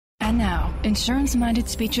And now, insurance-minded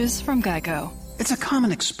speeches from Geico. It's a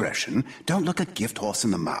common expression, don't look a gift horse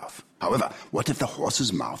in the mouth. However, what if the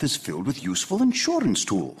horse's mouth is filled with useful insurance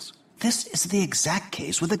tools? This is the exact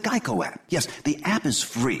case with the Geico app. Yes, the app is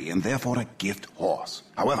free and therefore a gift horse.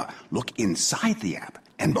 However, look inside the app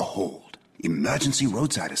and behold, emergency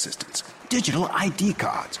roadside assistance, digital ID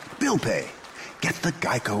cards, bill pay. Get the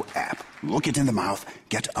Geico app. Look it in the mouth.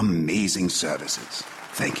 Get amazing services.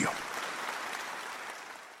 Thank you.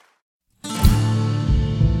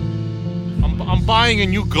 I'm buying a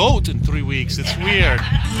new goat in 3 weeks. It's weird.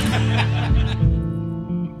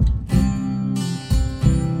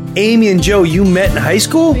 Amy and Joe, you met in high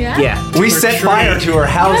school? Yeah. We set fire to her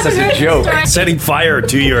house as a joke. Setting fire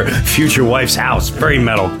to your future wife's house. Very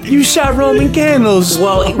metal. You shot Roman candles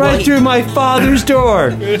through my father's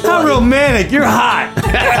door. How romantic. You're hot.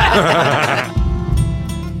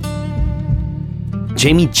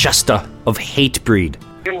 Jamie Justa of Hatebreed.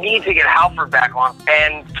 You need to get Halford back on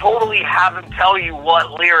and totally have him tell you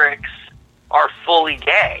what lyrics are fully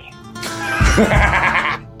gay.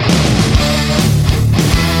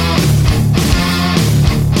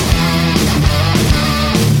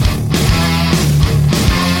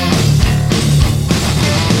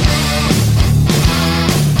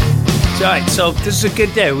 All right, so this is a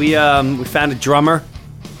good day. We found a drummer.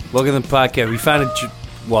 Welcome to the podcast. We found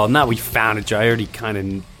I already kind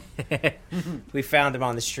of... We found him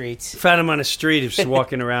on the streets. Found him on the street, just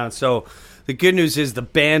walking around. So the good news is the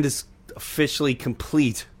band is officially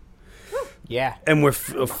complete. Yeah. And we're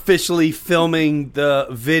officially filming the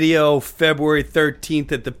video February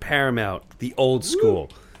 13th at the Paramount, the old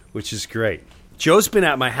school, which is great. Joe's been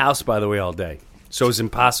at my house, by the way, all day. So it was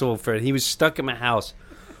impossible for him. He was stuck in my house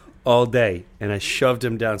all day, and I shoved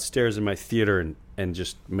him downstairs in my theater and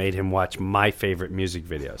just made him watch my favorite music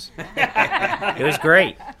videos. It was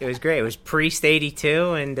great. It was Priest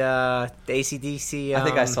 82 and the AC/DC. I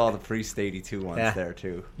think I saw the Priest 82 ones there,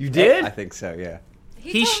 too. You did? I think so, yeah.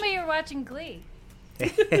 He told me you were watching Glee.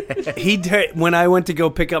 When I went to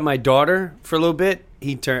go pick up my daughter for a little bit,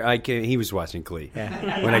 he was watching Glee.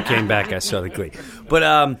 Yeah. When I came back, I saw the Glee.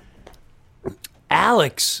 But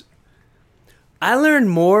Alex, I learn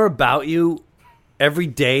more about you every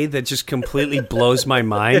day that just completely blows my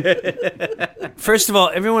mind. First of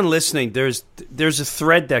all, everyone listening, there's a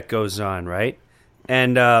thread that goes on, right?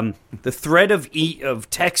 And the thread of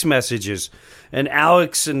text messages, and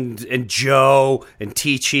Alex and Joe and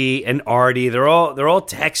Teachy and Artie, they're all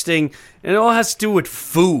texting, and it all has to do with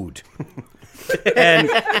food. and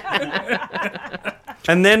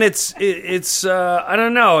then it's I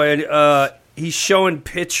don't know. He's showing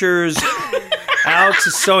pictures. Alex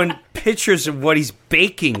is showing pictures of what he's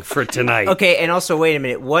baking for tonight. Okay, and also, wait a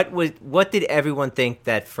minute. What did everyone think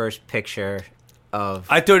that first picture of?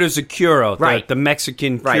 I thought it was a churro, right? The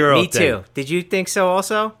Mexican churro. Right, me thing. too. Did you think so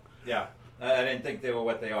also? Yeah, I didn't think they were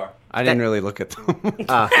what they are. I didn't really look at them.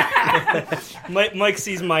 Mike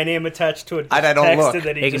sees my name attached to it. I don't look. And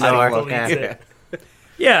then he just deletes it.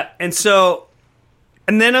 Yeah, and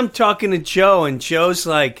then I'm talking to Joe, and Joe's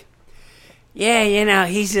like, yeah,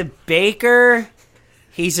 he's a baker.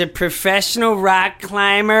 He's a professional rock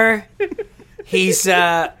climber. He's,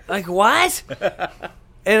 like, what?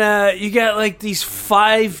 And you got, like, these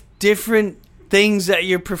 5 different things that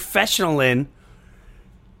you're professional in,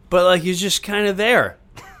 but, like, you're just kind of there.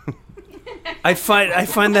 I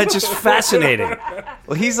find that just fascinating.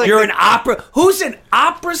 Well, he's like... You're an opera... Who's an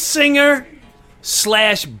opera singer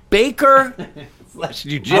 / baker /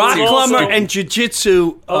 jiu-jitsu. rock climber and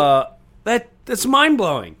jiu-jitsu... That's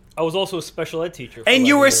mind-blowing. I was also a special ed teacher. And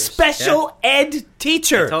you were a special ed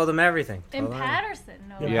teacher. I told him everything. In Patterson.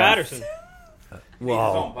 No. In Patterson.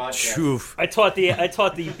 Wow. Choof. I taught the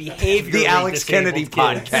behavior. The Alex Kennedy kids.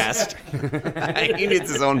 podcast. He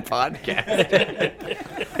needs his own podcast.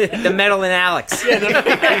 The Metal and Alex. We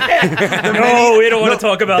don't want to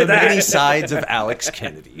talk about that. The many sides of Alex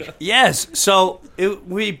Kennedy. Yes. So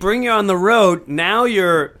we bring you on the road. Now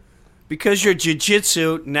because you're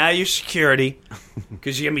jiu-jitsu, now you're security.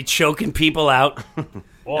 Because you're going to be choking people out.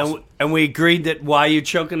 Awesome. And we agreed that while you're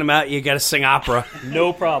choking them out, you got to sing opera.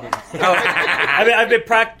 No problem. I've been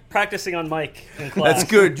practicing on Mike in class. That's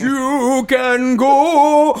good. You can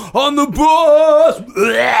go on the bus.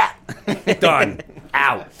 Done.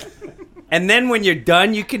 Out. And then when you're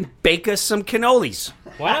done, you can bake us some cannolis.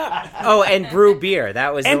 Why not? Oh, and brew beer.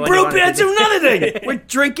 That was and brew beer. That's another thing. We're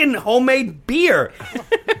drinking homemade beer.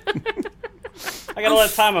 I got a lot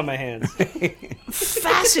of time on my hands.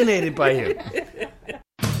 Fascinated by you.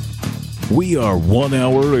 We are 1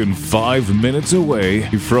 hour and 5 minutes away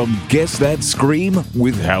from Guess That Scream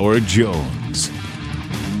with Howard Jones.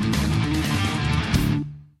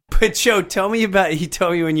 But Joe, tell me about. He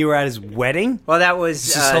told me when you were at his wedding. Well, that was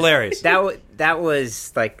This is hilarious. That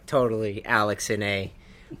was like totally Alex in a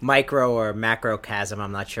micro or macrocosm.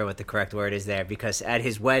 I'm not sure what the correct word is there, because at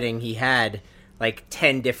his wedding he had like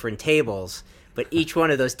 10 different tables, but each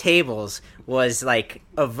one of those tables was like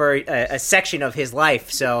a section of his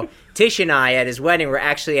life. So Tish and I at his wedding were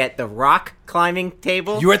actually at the rock climbing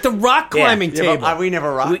table. You were at the rock climbing table. But we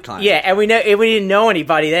never rock climbed. Yeah, and we didn't know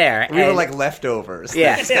anybody there. We were like leftovers.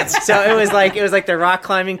 Yeah. So it was like the rock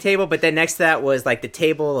climbing table, but then next to that was like the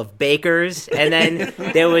table of bakers, and then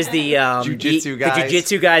there was the jiu-jitsu guys. The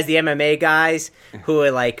jiu-jitsu guys, the MMA guys, who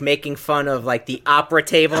were like making fun of like the opera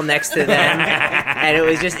table next to them. And it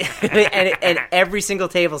was just and every single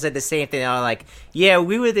table said the same thing. They were like, yeah,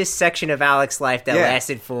 we were this section of Alex's life that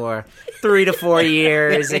lasted for 3 to 4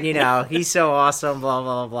 years, and he's so awesome, blah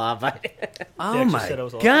blah blah. But oh my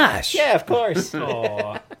gosh! Yeah, of course.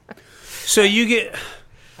 So you get.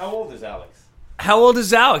 How old is Alex? How old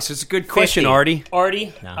is Alex? It's a good question, 50.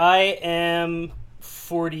 Artie. No. I am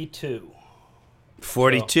 42.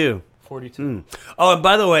 42. 42. Oh, and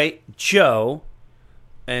by the way, Joe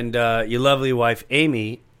and your lovely wife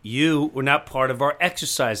Amy, you were not part of our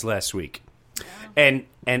exercise last week, and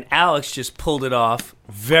Alex just pulled it off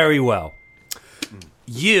very well.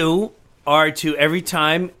 You are to, every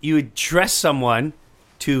time you address someone,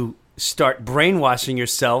 to start brainwashing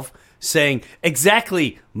yourself, saying,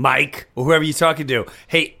 exactly, Mike, or whoever you're talking to,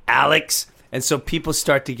 hey, Alex. And so people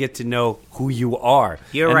start to get to know who you are.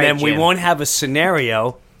 You're right, And then we Jim. won't have a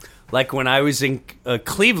scenario like when I was in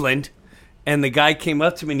Cleveland, and the guy came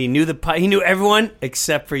up to me and he knew everyone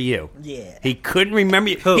except for you. Yeah. He couldn't remember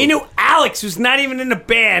you. Who? He knew Alex, who's not even in the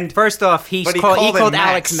band. First off, he called him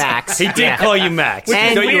Alex Max. Max. He did call you Max. Which He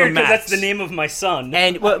is thought you were weird because Max. that's the name of my son.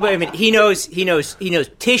 And wait a minute, he knows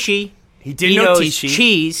Tishy. He did know knows Tishy.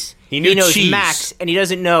 Cheese. He knew knows Cheese. Max, and he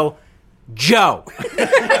doesn't know Joe.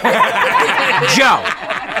 Joe.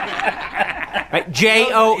 Right?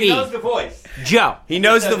 Joe. He knows the voice. Joe. He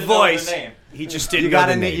knows the doesn't know voice. the name. He just didn't know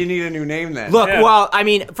the name. You need a new name then. Look, Yeah. well, I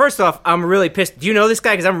mean, first off, I'm really pissed. Do you know this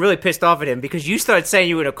guy? Because I'm really pissed off at him because you started saying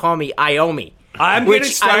you were going to call me Iommi. I'm Which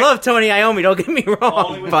gonna start, I love Tony Iommi, don't get me Only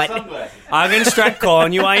wrong, with but sunglasses. I'm going to start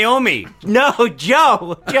calling you Iommi. no,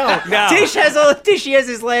 Joe. No. Tish has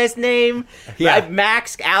his last name. Yeah.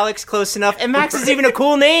 Max, Alex, close enough, and Max is even a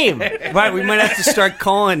cool name. Right, we might have to start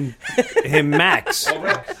calling him Max.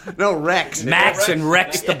 No, Rex. Max and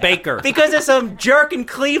Rex the baker. Because of some jerk in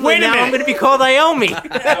Cleveland, Wait a now minute. I'm going to be called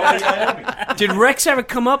Iommi. Did Rex ever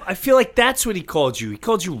come up? I feel like that's what he called you. He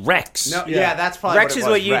called you Rex. No, yeah, that's probably Rex what it is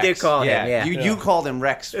was, what you Rex. did call him, yeah. You called him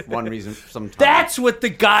Rex one reason sometimes. That's what the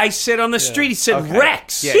guy said on the street. He said Okay.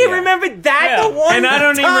 Rex. Yeah, He yeah. remembered that Yeah. the one And I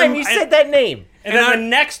don't time even- you said that name. And then the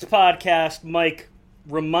next podcast, Mike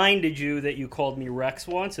reminded you that you called me Rex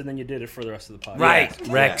once, and then you did it for the rest of the podcast. Right,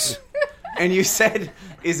 Rex. And you said,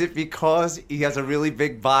 is it because he has a really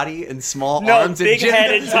big body and small No, arms? And big Jim,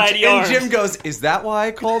 head and tiny and arms. Jim goes, is that why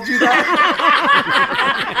I called you that?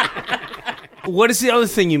 What is the other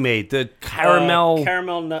thing you made? The caramel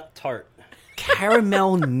Caramel nut tart.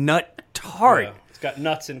 caramel nut tart. Yeah, it's got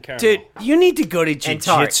nuts and caramel. Dude, you need to go to And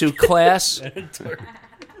tart. jiu-jitsu class.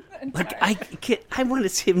 Like I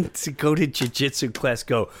wanted him to go to jiu-jitsu class.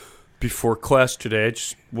 Go before class today. I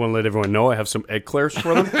just want to let everyone know I have some eclairs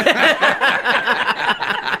for them,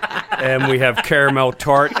 and we have caramel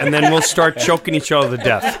tart, and then we'll start choking each other to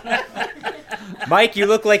death. Mike, you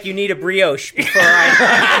look like you need a brioche before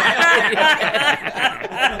I...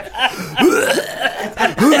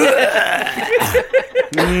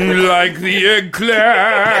 Like the eclair.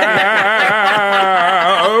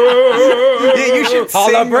 Yeah, you should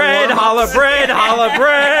Holla sing bread, the holla bread, holla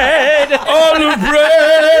bread. All the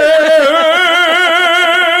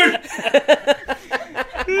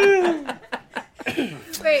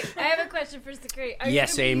bread. Wait, I have a question for security. Are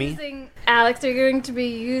Yes, you Amy? Alex, are you going to be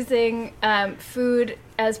using food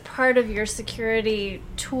as part of your security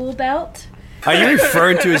tool belt? Are you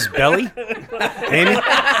referring to his belly, Amy?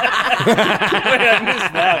 I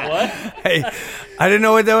missed that. What? Hey, I didn't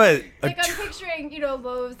know what that was. Like I'm picturing,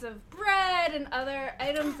 loaves of bread and other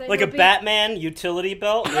items that Like will a be- Batman utility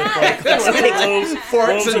belt with like loaves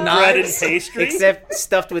Forks of and bread and knives. pastry. Except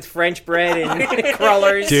stuffed with French bread and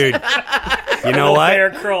crullers. Dude, you know Little what?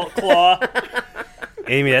 bear claw.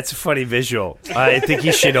 Amy, that's a funny visual. I think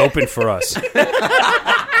he should open for us.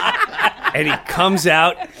 And he comes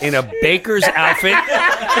out in a baker's outfit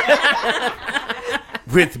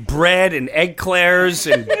with bread and eclairs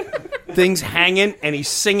and things hanging, and he's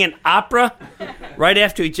singing opera right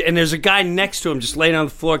after each. And there's a guy next to him just laying on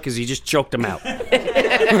the floor because he just choked him out.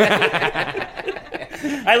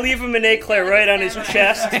 I I leave him an eclair right on his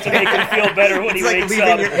chest to make him feel better when he wakes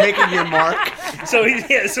up. Making your mark.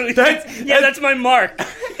 That's my mark. I'm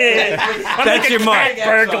That's your mark.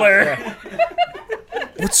 Burglar.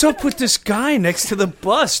 What's up with this guy next to the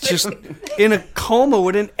bus, just in a coma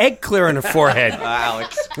with an egg clear on her forehead?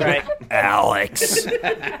 Alex. Right. Alex.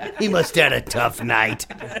 He must have had a tough night.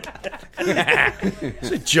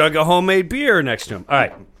 There's a jug of homemade beer next to him. All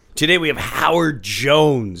right. Today we have Howard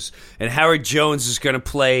Jones. And Howard Jones is going to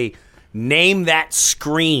play Name That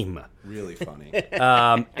Scream. Really funny.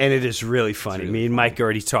 And it is really funny. Me and Mike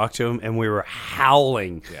already talked to him, and we were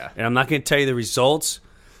howling. Yeah. And I'm not going to tell you the results,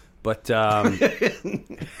 but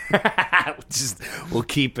we'll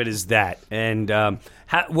keep it as that. And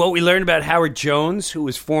what we learned about Howard Jones, who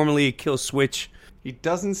was formerly a Kill Switch. He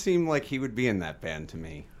doesn't seem like he would be in that band to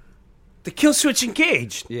me. The Kill Switch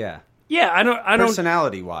Engaged. Yeah. Yeah, I don't.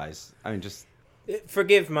 Personality-wise, I mean, just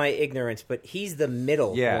forgive my ignorance, but he's the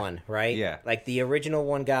middle one, right? Yeah. Like the original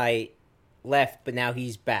one guy left, but now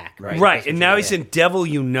he's back, right? Right, and now he's in Devil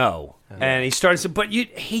You Know, and he starts. But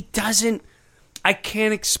he doesn't. I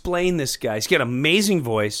can't explain this guy. He's got an amazing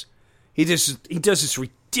voice. He does this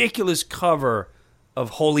ridiculous cover of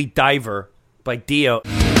Holy Diver by Dio.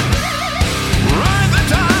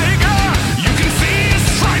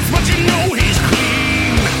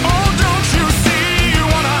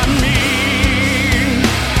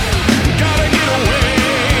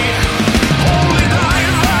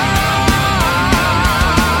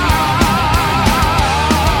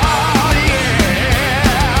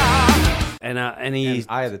 And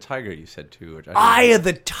Eye of the Tiger, you said too. Which Eye of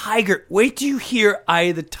the Tiger. Wait till you hear Eye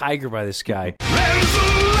of the Tiger by this guy. I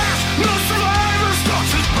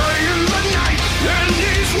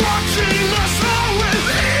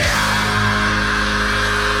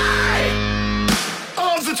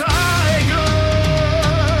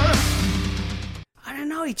don't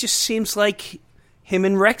know. He just seems like him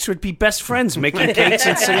and Rex would be best friends, making cakes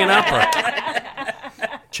and singing opera.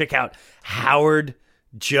 Check out Howard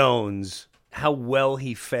Jones. How well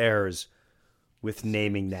he fares with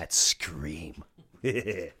naming that scream.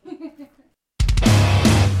 This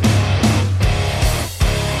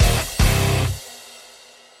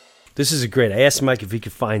is great. I asked Mike if he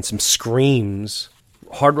could find some screams,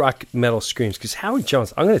 hard rock metal screams, because Howard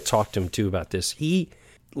Jones, I'm going to talk to him too about this.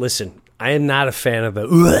 Listen, I am not a fan of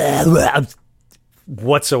the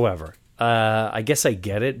whatsoever. I guess I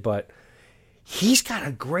get it, but he's got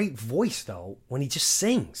a great voice, though, when he just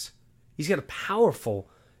sings. He's got a powerful,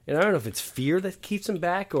 and I don't know if it's fear that keeps him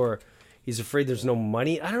back or he's afraid there's no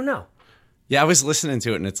money. I don't know. Yeah, I was listening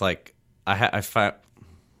to it, and it's like I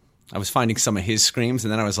was finding some of his screams,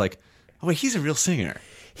 and then I was like, oh, wait, he's a real singer.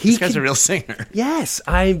 This guy's a real singer. Yes,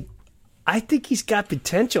 I think he's got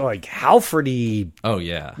potential, like Halfordy. Oh,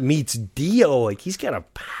 yeah. Meets Dio. Like, he's got a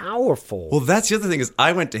powerful. Well, that's the other thing is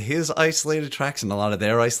I went to his isolated tracks and a lot of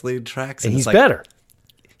their isolated tracks. And he's like, better.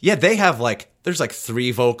 Yeah, they have there's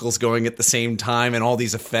 3 vocals going at the same time and all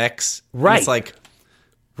these effects. Right. And it's like,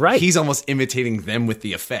 right. He's almost imitating them with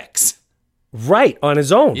the effects. Right, on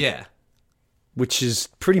his own. Yeah. Which is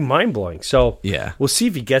pretty mind-blowing. So yeah, we'll see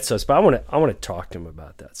if he gets us, but I want to talk to him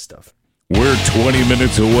about that stuff. We're 20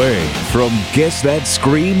 minutes away from Guess That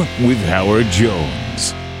Scream with Howard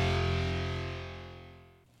Jones.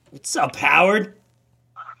 What's up, Howard?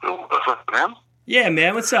 What's up, man? Yeah,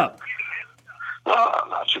 man, what's up?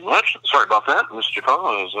 Not too much. Sorry about that. Mr. Call,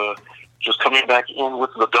 I was just coming back in with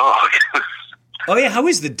the dog. Oh, yeah, how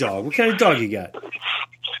is the dog? What kind of dog you got?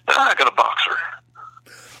 I got a boxer.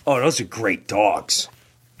 Oh, those are great dogs.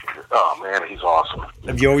 Oh, man, he's awesome.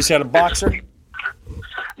 Have you always had a boxer?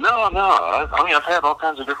 No. I mean, I've had all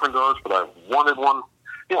kinds of different dogs, but I wanted one.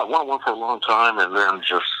 Yeah, I wanted one for a long time, and then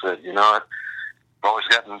just said, you know what? I've always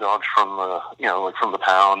gotten dogs from, from the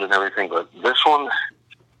pound and everything, but this one,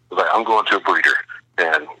 I'm going to a breeder.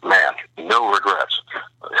 And, man, no regrets.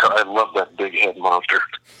 I love that big head monster.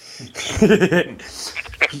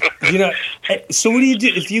 So what do you do?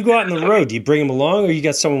 If you go out on the road, do you bring him along, or you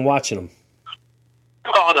got someone watching him?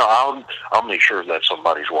 Oh, no, I'll make sure that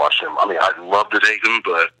somebody's watching him. I mean, I'd love to take him,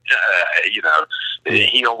 but,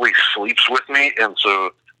 he always sleeps with me, and so,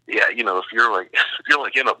 yeah, if you're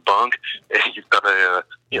in a bunk and you've got a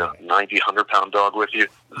 90, 100-pound dog with you,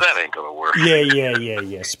 that ain't gonna work.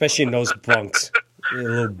 Yeah. Especially in those bunks, a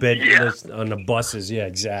little bit on the buses. Yeah,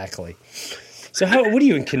 exactly. So, what are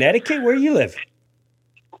you in Connecticut? Where do you live?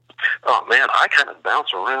 Oh man, I kind of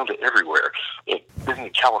bounce around everywhere. Been in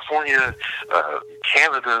California,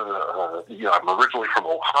 Canada. I'm originally from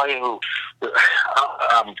Ohio.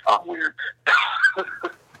 I'm weird.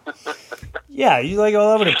 Yeah, you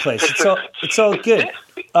all over the place. It's all good.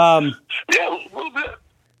 Yeah, a little bit.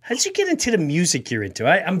 how'd you get into the music you're into?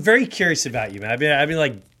 I'm very curious about you, man. I've been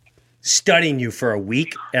like studying you for a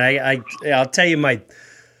week, and I'll tell you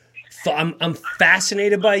I'm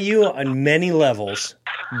fascinated by you on many levels,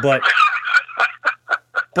 but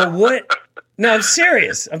what? No, I'm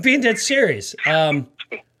serious. I'm being dead serious.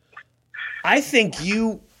 I think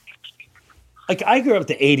you, like, I grew up with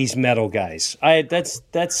the '80s metal guys. I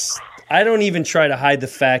don't even try to hide the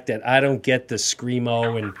fact that I don't get the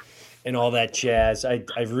screamo and all that jazz. I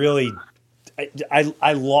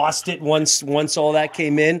lost it once all that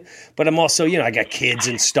came in, but I'm also, I got kids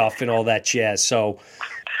and stuff and all that jazz. So,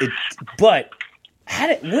 but how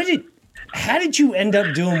did you end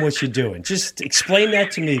up doing what you're doing? Just explain that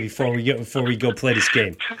to me before we go play this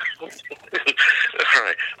game. All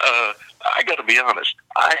right. I got to be honest.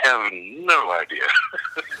 I have no idea.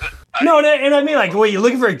 No, and I mean, like, wait, you're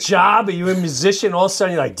looking for a job? Are you a musician? All of a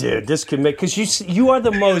sudden, you're like, dude, this could make... Because you are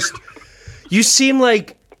the most... You seem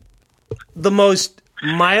like the most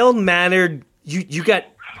mild-mannered... You got...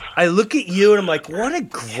 I look at you, and I'm like, what a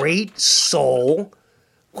great soul.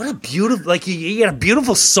 What a beautiful... Like, you got a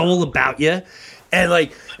beautiful soul about you.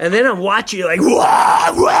 And then I'm watching you, like,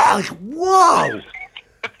 whoa!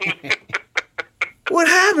 What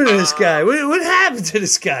happened to this guy? What happened to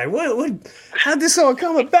this guy? How'd this all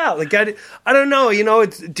come about? Like, I don't know.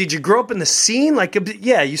 Did you grow up in the scene? Like,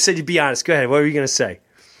 yeah, you said you'd be honest. Go ahead. What were you going to say?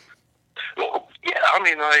 Well, yeah, I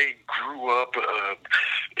mean, I grew up.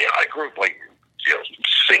 Like,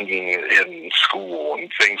 singing in school and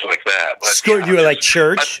things like that. But, school? You were like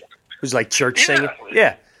church? It was like church singing.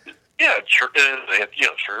 Yeah. Yeah, church,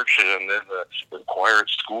 church, and then the choir at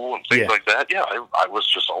school and things like that. Yeah, I was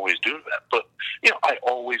just always doing that. But I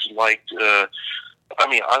always liked.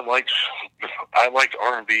 I liked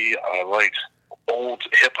R&B. I liked old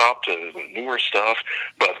hip hop to newer stuff.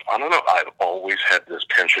 But I don't know. I've always had this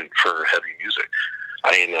penchant for heavy music.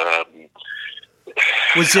 I mean,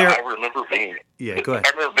 was there? I remember being. Yeah, go ahead. I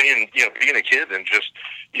remember being a kid and just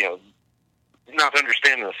not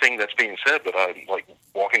understanding the thing that's being said, but I'm like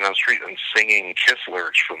walking down the street and singing Kiss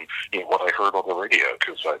lyrics from what I heard on the radio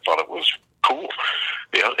because I thought it was cool,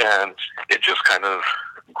 and it just kind of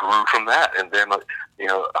grew from that. And then I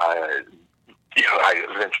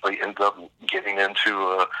eventually ended up getting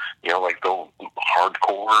into like the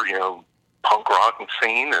hardcore punk rock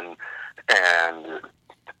scene, and then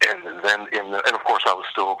and of course I was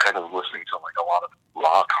still kind of listening to like a lot of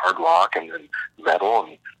rock, hard rock, and then metal.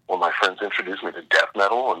 And when my friends introduced me to death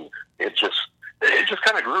metal, and it just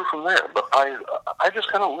kind of grew from there. But I just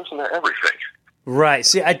kind of listen to everything. Right.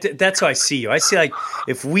 See, that's how I see you. I see, like,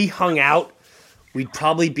 if we hung out, we'd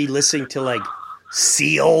probably be listening to like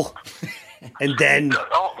Seal, and then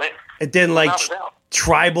like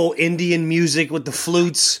tribal Indian music with the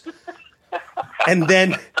flutes, and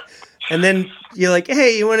then you're like,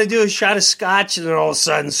 hey, you want to do a shot of scotch? And then all of a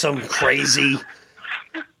sudden, some crazy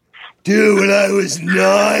dude, when I was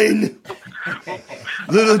 9,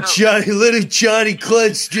 little Johnny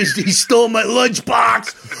Klutz he stole my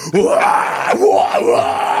lunchbox.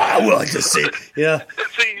 Just say,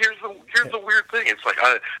 See, here's the weird thing. It's like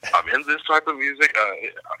I'm in this type of music. A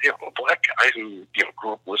black guy who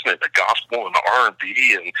grew up listening to gospel and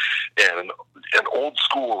R&B and old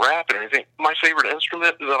school rap and everything. My favorite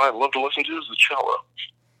instrument that I love to listen to is the cello.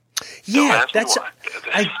 Yeah,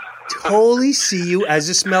 I totally see you as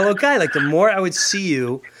this mellow guy. Like, the more I would see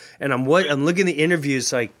you, and I'm looking at the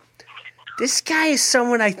interviews, like, this guy is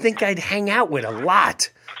someone I think I'd hang out with a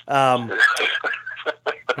lot. Or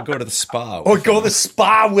go to the spa. Or go to the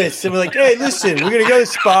spa with. And we're like, hey, listen, we're going to go to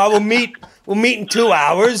the spa. We'll meet in 2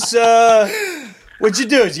 hours. What'd you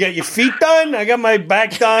do? You got your feet done? I got my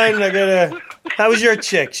back done. How was your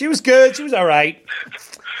chick? She was good. She was all right.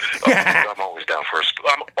 I'm always down for a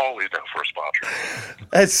spot.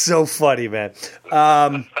 That's so funny, man.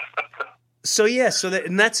 And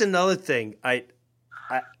that's another thing.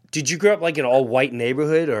 Did you grow up like in an all white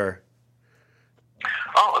neighborhood, or?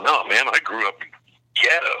 Oh no, man! I grew up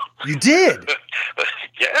ghetto. You did?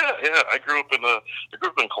 Yeah. I grew up in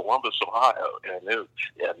Columbus, Ohio, and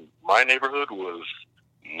my neighborhood was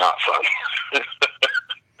not fun.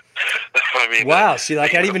 I mean, wow. See,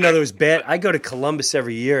 like, I didn't even know there was bad. I go to Columbus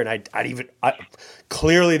every year, and I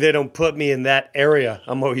clearly they don't put me in that area.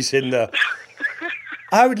 I'm always in the.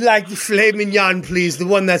 I would like the filet mignon, please. The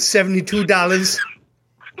one that's $72.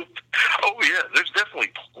 Oh yeah, there's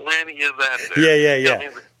definitely plenty of that there. Yeah. I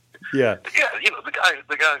mean, yeah.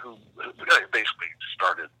 The guy who basically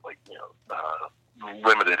started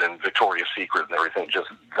Limited and Victoria's Secret and everything. Just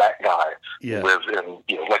that guy lives in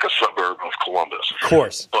like a suburb of Columbus. Of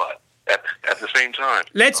course, but at the same time,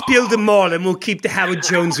 let's build a mall and we'll keep the Howard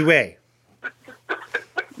Jones away.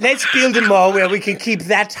 let's build a mall where we can keep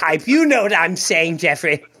that hype. You know what I'm saying,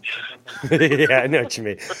 Jeffrey. Yeah, I know what you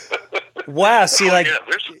mean. Wow, see, like... Yeah,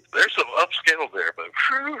 there's some upscale there, but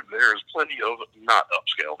there's plenty of not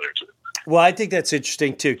upscale there, too. Well, I think that's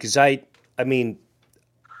interesting, too, because I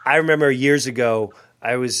remember years ago,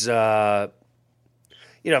 I was, when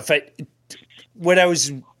I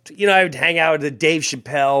was, I would hang out with a Dave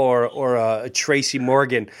Chappelle or a Tracy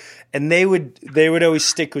Morgan, and they would always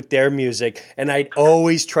stick with their music, and I'd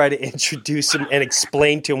always try to introduce them and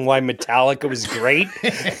explain to them why Metallica was great,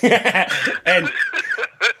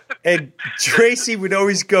 and Tracy would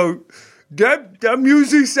always go, that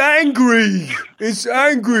music's angry. It's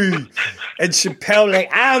angry. And Chappelle like,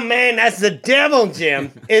 oh man, that's the devil,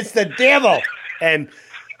 Jim. It's the devil. And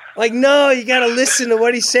like, no, you got to listen to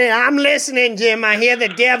what he's saying. I'm listening, Jim. I hear the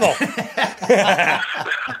devil.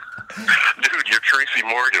 Dude, your Tracy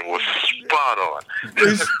Morgan was spot on.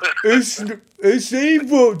 It's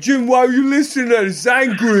evil, Jim. Why are you listening to it? It's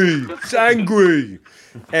angry. It's angry.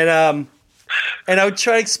 And I would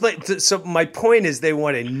try to explain. So my point is, they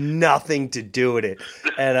wanted nothing to do with it.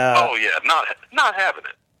 And oh yeah, not having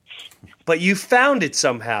it. But you found it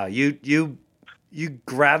somehow. You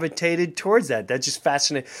gravitated towards that. That just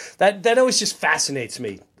fascinates. That always just fascinates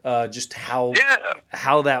me. Just how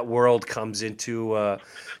that world comes into.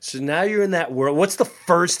 So now you're in that world. What's the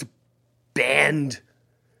first band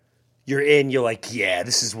you're in? You're like, yeah,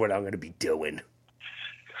 this is what I'm going to be doing.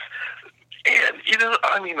 And,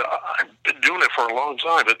 I've been doing it for a long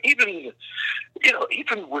time, but even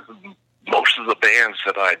with most of the bands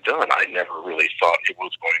that I'd done, I never really thought it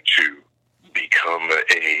was going to become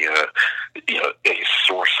a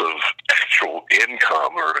source of actual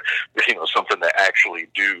income or, something to actually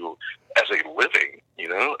do as a living,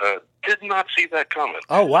 did not see that coming.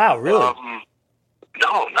 Oh, wow, really?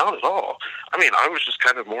 No, not at all. I was just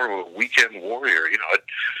kind of more of a weekend warrior.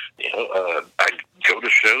 I'd go to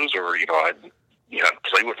shows, or I'd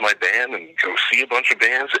play with my band and go see a bunch of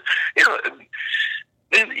bands.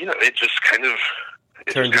 It just kind of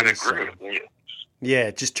grew. Yeah,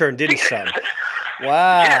 it just turned into something.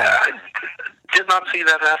 Wow. Yeah, I did not see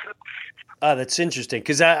that happen. Oh, that's interesting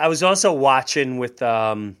because I was also watching with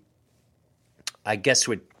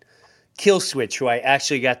with Kill Switch, who I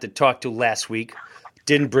actually got to talk to last week.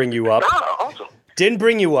 Didn't bring you up. Oh, awesome. Didn't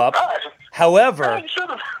bring you up. However,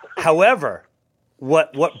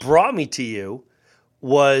 what brought me to you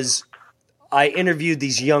was I interviewed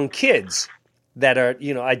these young kids that are,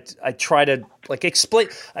 I try to like explain.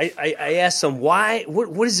 I asked them why.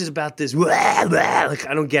 What is it about this? Like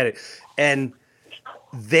I don't get it. And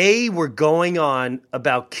they were going on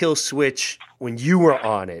about Kill Switch when you were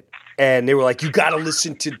on it. And they were like, you got to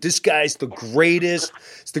listen to this guy's the greatest.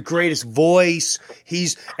 It's the greatest voice.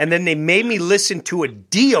 And then they made me listen to a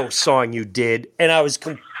Dio song you did. And I was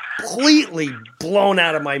completely blown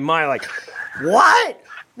out of my mind. Like, what?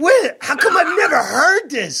 How come I've never heard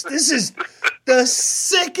this? This is the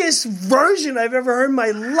sickest version I've ever heard in my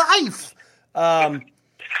life.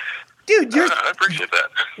 Dude, I appreciate that.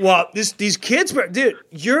 Well, these kids, dude,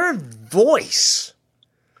 your voice.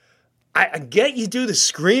 I get you do the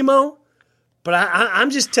screamo, but I'm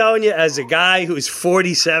just telling you as a guy who's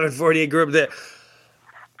 47, 48, grew up there,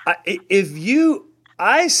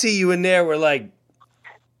 I see you in there with like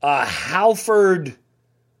a Halford-esque,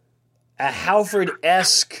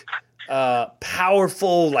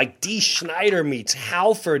 powerful, like Dee Schneider meets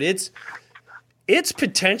Halford. It's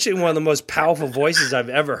potentially one of the most powerful voices I've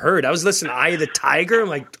ever heard. I was listening to Eye of the Tiger. I'm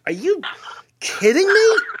like, are you kidding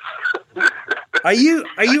me? Are you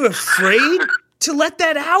afraid to let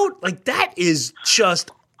that out? Like, that is just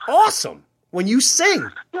awesome. When you sing,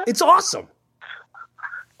 it's awesome.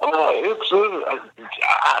 I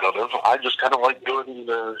don't know. I just kind of like doing.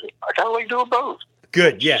 I kind of like doing both.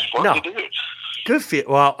 Good, yeah. It's fun No, to do. good for you.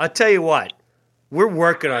 Well, I'll tell you what. We're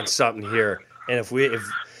working on something here, and if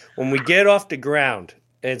when we get off the ground,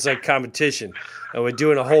 and it's like competition, and we're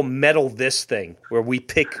doing a whole medal this thing where we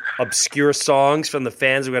pick obscure songs from the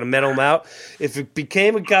fans. We're going to medal them out. If it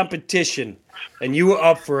became a competition and you were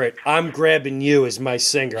up for it, I'm grabbing you as my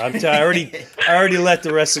singer. I already let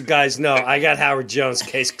the rest of the guys know. I got Howard Jones,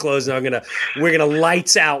 case closed. And we're gonna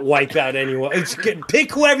lights out, wipe out anyone.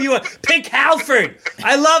 Pick whoever you want. Pick Halford.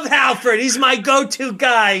 I love Halford. He's my go-to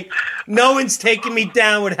guy. No one's taking me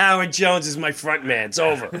down with Howard Jones as my front man. It's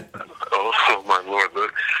over. Oh my Lord!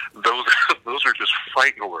 Those are just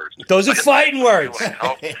fighting words. Those are fighting words.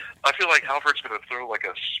 I feel like Halford's going to throw like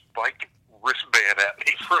a spiked wristband at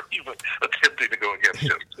me for even attempting to go against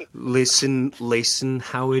him. Listen,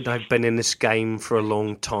 Howard. I've been in this game for a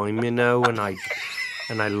long time, and I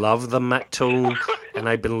love the metal, and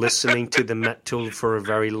I've been listening to the metal for a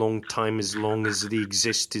very long time, as long as the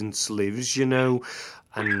existence lives, you know.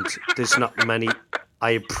 And there's not many. I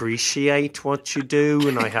appreciate what you do,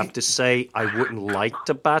 and I have to say I wouldn't like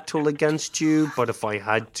to battle against you, but if I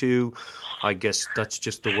had to, I guess that's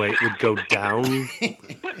just the way it would go down. Some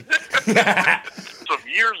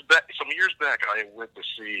years back, I went to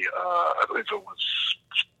see.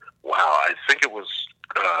 I think it was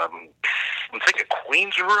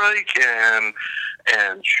Queensryche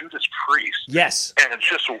and Judas Priest. Yes. And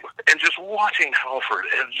just watching Halford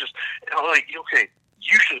and just like, okay,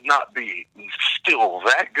 you should not be still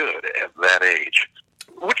that good at that age.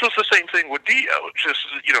 Which was the same thing with Dio. Just,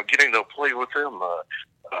 getting to play with him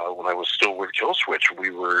when I was still with Killswitch. We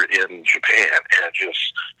were in Japan and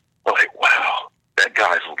just like, wow, that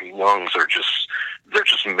guy's lungs are they're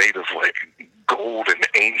just made of like gold and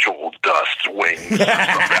angel dust wings.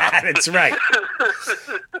 That's right.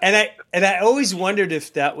 And I always wondered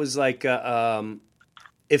if that was like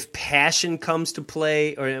if passion comes to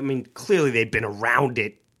play, or I mean, clearly they've been around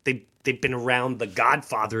it. They've been around the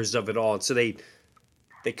godfathers of it all, and so they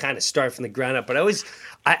kind of start from the ground up. But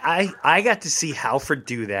I got to see Halford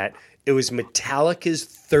do that. It was Metallica's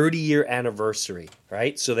 30-year anniversary,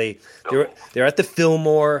 right? So they're at the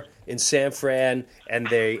Fillmore in San Fran, and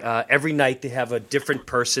they every night they have a different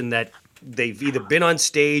person that they've either been on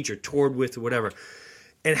stage or toured with or whatever.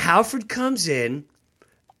 And Halford comes in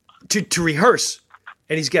to rehearse,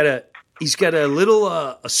 and he's got a little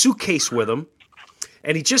a suitcase with him,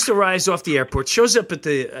 and he just arrives off the airport, shows up at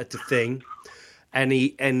the thing. And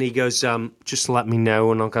he goes, just let me know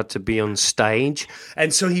when I got to be on stage.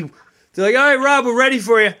 And so they're like, all right, Rob, we're ready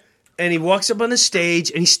for you. And he walks up on the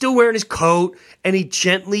stage, and he's still wearing his coat, and he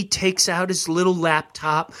gently takes out his little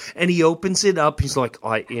laptop, and he opens it up. He's like,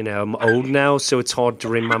 I'm old now, so it's hard to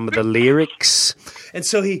remember the lyrics. And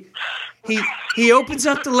so he opens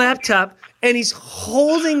up the laptop, and he's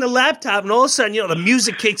holding the laptop, and all of a sudden, the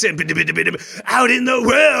music kicks in. Out in the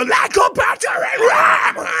world, like a battering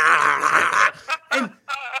ram.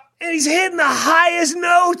 And he's hitting the highest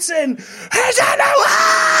notes, and he's in the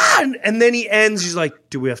one! And then he ends, he's like,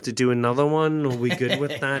 do we have to do another one? Are we good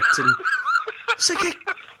with that? And it's like,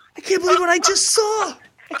 I can't believe what I just saw.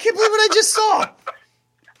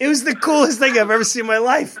 It was the coolest thing I've ever seen in my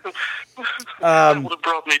life. That would have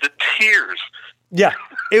brought me to tears. Yeah,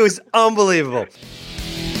 it was unbelievable.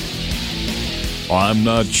 I'm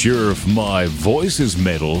not sure if my voice is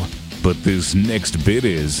metal, but this next bit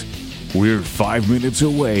is. We're 5 minutes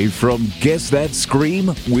away from Guess That Scream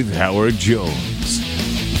with Howard Jones.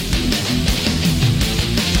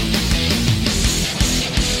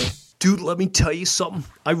 Dude, let me tell you something.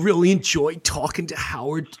 I really enjoyed talking to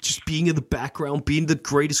Howard, just being in the background, being the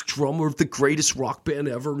greatest drummer of the greatest rock band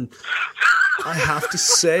ever. And I have to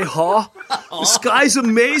say, this guy's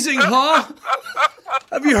amazing,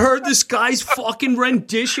 Have you heard this guy's fucking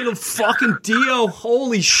rendition of fucking Dio?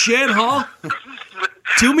 Holy shit,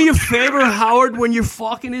 Do me a favor, Howard, when you're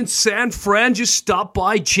fucking in San Fran, just stop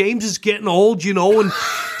by. James is getting old, and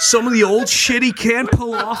some of the old shit he can't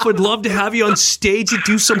pull off. I'd love to have you on stage and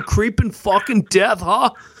do some creeping fucking death,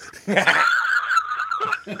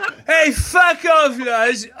 Hey, fuck off,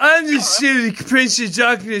 guys. I'm the silly Prince of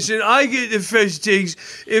Darkness, and I get the first digs.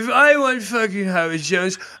 If I want fucking Howard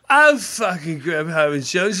Jones, I'll fucking grab Howard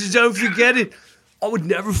Jones, and don't forget it. I would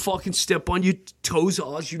never fucking step on your toes,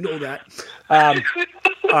 Oz. You know that. All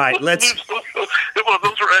right, let's... Well,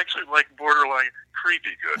 those are actually like borderline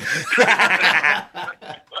creepy good.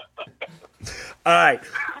 All right.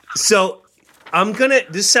 So I'm going to...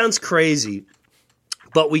 This sounds crazy,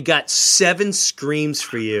 but we got 7 screams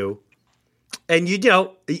for you. And,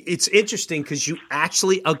 it's interesting because you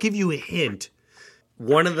actually... I'll give you a hint.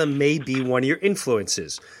 One of them may be one of your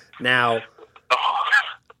influences. Now...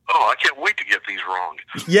 Oh, I can't wait to get these wrong.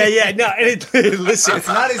 Yeah. No, listen. It's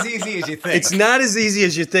not as easy as you think. It's not as easy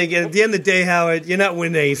as you think. And at the end of the day, Howard, you're not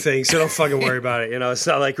winning anything, so don't fucking worry about it. It's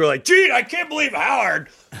not like we're like, gee, I can't believe Howard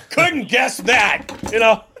couldn't guess that.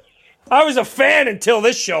 I was a fan until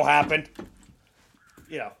this show happened.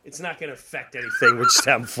 It's not going to affect anything. We're just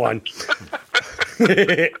having fun.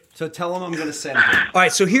 So tell him I'm going to send him. All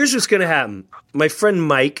right, so here's what's going to happen. My friend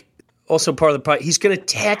Mike, also part of the podcast, he's going to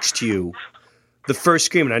text you the first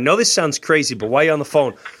scream. And I know this sounds crazy, but while you're on the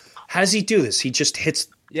phone, how does he do this? He just hits...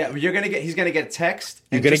 Yeah, he's going to get a text.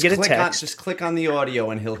 You're going to get a text. Just click on the audio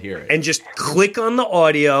and he'll hear it. And just click on the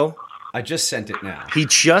audio. I just sent it now. He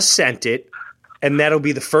just sent it. And that'll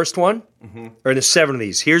be the first one? Mm-hmm. Or the 7 of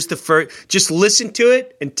these? Here's the first. Just listen to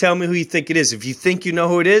it and tell me who you think it is. If you think you know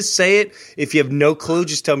who it is, say it. If you have no clue,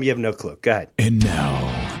 just tell me you have no clue. Go ahead. And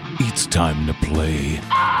now, it's time to play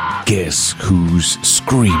Guess who's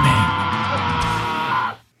screaming?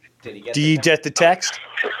 Do you get the text?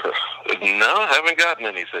 No, I haven't gotten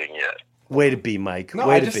anything yet. Way to be, Mike. No,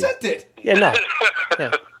 Way I to just be. sent it. Yeah,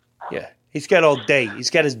 no. Yeah. He's got all day. He's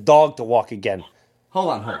got his dog to walk again.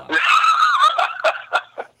 Hold on.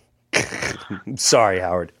 I'm sorry,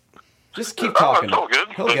 Howard. Just keep talking. It's all good.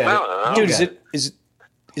 He'll get it. Dude, is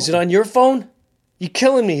it on your phone? You're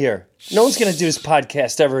killing me here. No one's gonna do this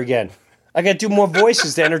podcast ever again. I gotta do more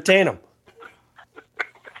voices to entertain them.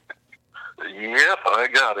 Yep, I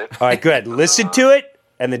got it. All right, go ahead. Listen to it,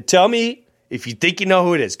 and then tell me if you think you know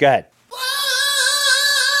who it is. Go ahead.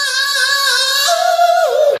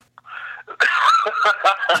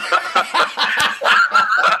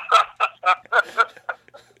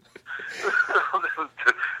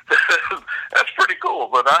 That's pretty cool,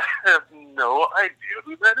 but I have no idea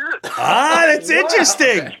who that is. Ah, that's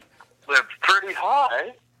interesting. That's pretty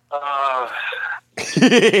high.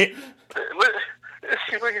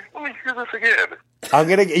 Let me hear this again. I'm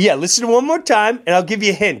gonna listen to one more time, and I'll give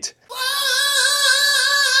you a hint.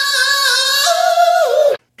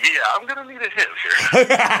 Yeah, I'm gonna need a hint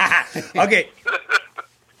here. Okay,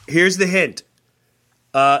 here's the hint.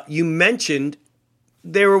 You mentioned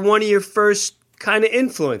they were one of your first kind of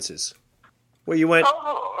influences, where you went.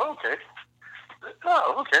 Oh, okay.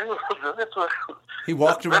 That's He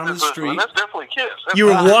walked around the street. That's definitely Kiss. You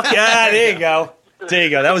were walking. There you go. There you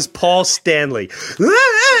go. That was Paul Stanley. Yeah,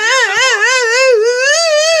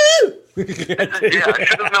 I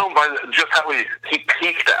should have known by just how he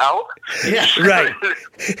peeked out. Yeah,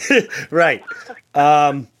 right.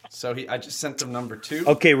 So I just sent him number 2.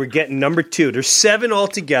 Okay, we're getting number 2. There's 7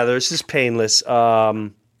 altogether. This is painless.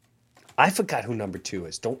 I forgot who number 2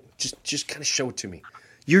 is. Don't just kind of show it to me.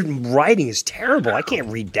 Your writing is terrible. I can't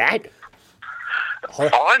read that. All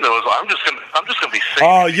I know is I'm just gonna be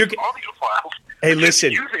saving these audio files. Hey,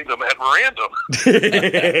 listen. Using them at random.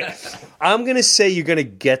 I'm gonna say you're gonna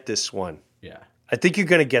get this one. Yeah. I think you're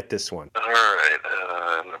gonna get this one. All right,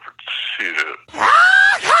 number 2.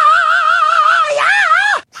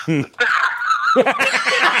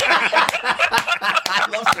 I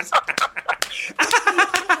love this.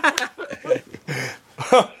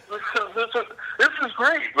 This is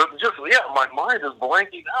great, but just my mind is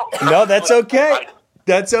blanking out. No, that's okay.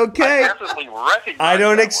 That's okay. I definitely recognize. I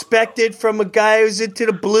don't expect it from a guy who's into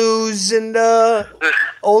the blues and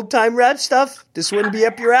old time rap stuff. This wouldn't be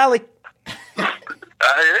up your alley.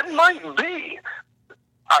 It might be.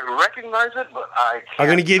 I recognize it, but I can't. I'm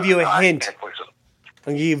going to give you a hint. Can't place it.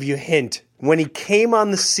 I'm going to give you a hint. When he came on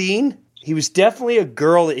the scene, he was definitely a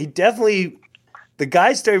girl. The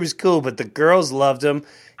guys thought he was cool, but the girls loved him.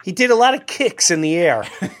 He did a lot of kicks in the air.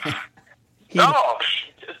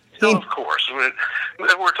 Of course.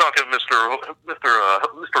 We're talking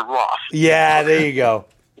Mr. Ross. Yeah, there you go.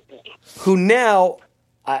 Who now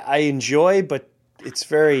I enjoy, but it's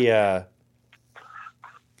very, I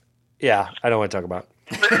don't want to talk about.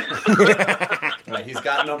 Right, he's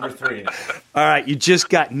got number 3. All right, you just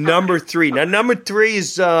got number 3. Now, number 3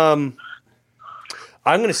 is, I'm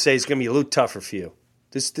going to say it's going to be a little tougher for you.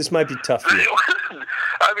 This might be tough for you.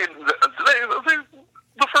 I mean,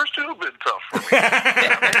 the first 2 have been tough for me.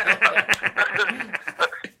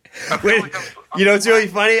 Wait, you know what's really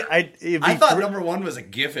funny? I thought number 1 was a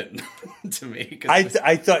given to me. I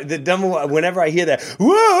thought the number 1, whenever I hear that, whoa,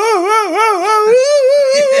 whoa, whoa, whoa,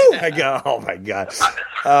 whoa, I go, oh my God.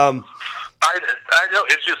 I know.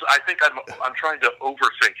 It's just I think I'm trying to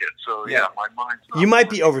overthink it. So my mind's not. You might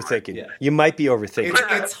be overthinking. Yeah. You might be overthinking.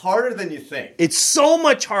 It's harder than you think. It's so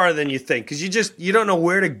much harder than you think because you don't know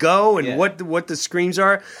where to go and what the screams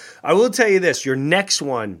are. I will tell you this: your next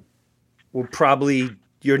one will probably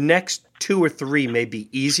your next 2 or 3 may be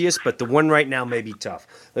easiest, but the one right now may be tough.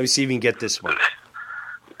 Let me see if you can get this one.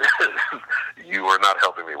 You are not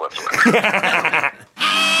helping me whatsoever.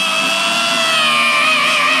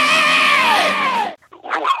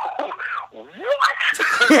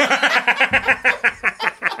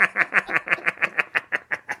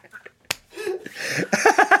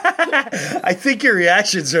 I think your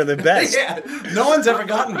reactions are the best. Yeah, no one's ever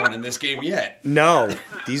gotten one in this game yet. No,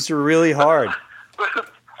 these are really hard.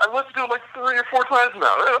 I've listened to it like 3 or 4 times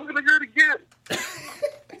now. I'm going to hear it again.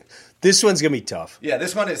 This one's going to be tough. Yeah,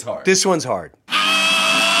 this one is hard. This one's hard.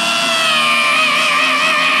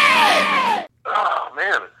 Oh,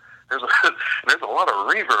 man. There's a lot of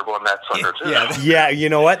reverb on that sucker, too. Yeah, you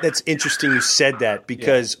know what? That's interesting you said that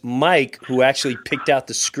because Mike, who actually picked out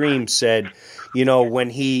the scream, said, when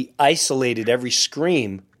he isolated every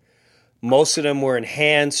scream, most of them were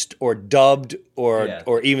enhanced or dubbed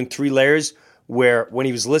or even 3 layers, where when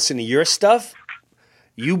he was listening to your stuff,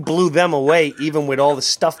 you blew them away even with all the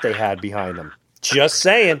stuff they had behind them. Just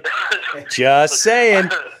saying. Just saying.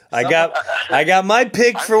 I got my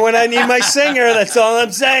pick for when I need my singer. That's all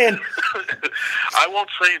I'm saying. I won't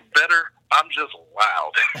say better. I'm just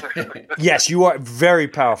loud. Yes, you are very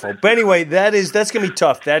powerful. But anyway, that's going to be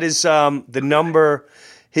tough. That is the number.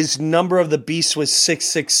 His number of the beast was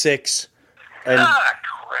 666. And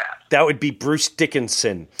crap. That would be Bruce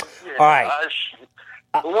Dickinson. Yeah, all right.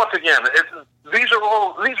 Once again, these are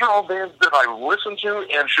all bands that I listen to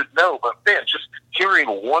and should know, but man, just hearing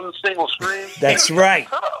one single scream. That's right.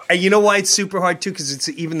 And you know why it's super hard too? Because it's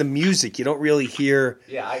even the music. You don't really hear.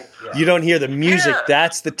 You don't hear the music. Yeah.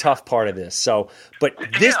 That's the tough part of this. So, but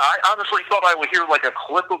this. Yeah, I honestly thought I would hear like a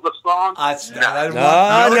clip of the song. No,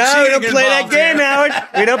 we don't play that game, Howard.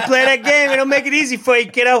 We don't play that game. We don't make it easy for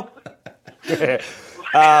you, kiddo.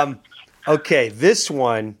 Okay, this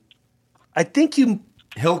one. I think you.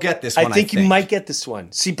 He'll get this one. I think you might get this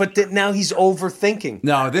one. See, but now he's overthinking.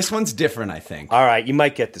 No, this one's different, I think. All right, you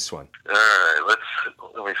might get this one. All right,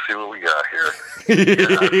 let me see what we got here.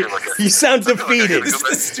 You sound defeated.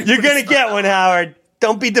 You're going to get one, Howard.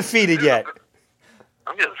 Don't be defeated yet.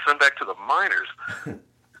 I'm getting sent back to the minors.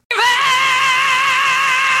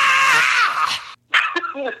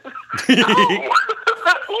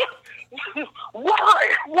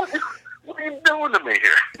 Why? What are you doing to me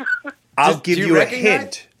here? I'll give you a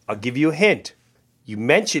hint. I'll give you a hint. You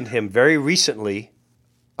mentioned him very recently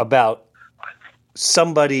about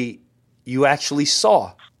somebody you actually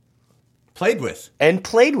saw. Played with. Oh,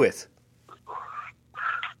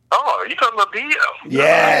 are you talking about Dio?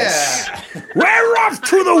 Yes. Yeah. We're off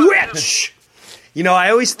to the witch. You know,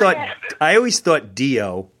 I always thought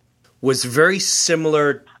Dio was very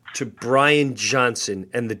similar to Brian Johnson,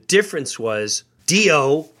 and the difference was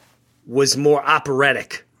Dio was more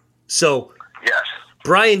operatic. So, yes.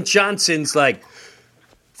 Brian Johnson's like,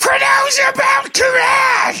 for those about to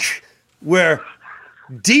rock, where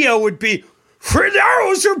Dio would be, for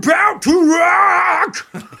those about to rock.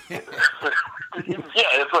 Yeah,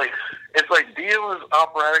 it's like Dio is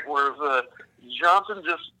operatic, whereas Johnson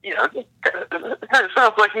just, it kind of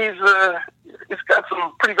sounds like he's got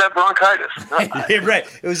some pretty bad bronchitis. Yeah, right.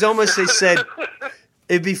 It was almost, they said,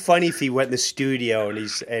 it'd be funny if he went in the studio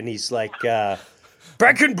and he's like,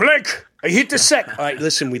 Back in Blake, I hit the set. All right,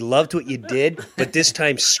 listen, we loved what you did, but this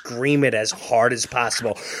time scream it as hard as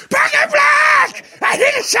possible. Back in Blake, I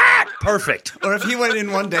hit the set. Perfect. Or if he went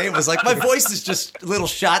in one day and was like, my voice is just a little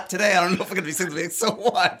shot today. I don't know if I'm going to be singing. So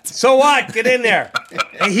what? So what? Get in there.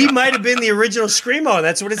 And he might have been the original Screamo.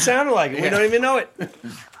 That's what it sounded like. We don't even know it. A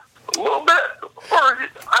little bit. Or,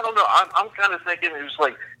 I don't know. I'm kind of thinking it was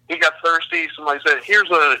like, he got thirsty. Somebody said, "Here's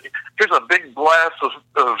a big glass of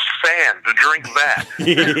sand to drink that."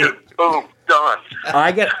 Boom, done.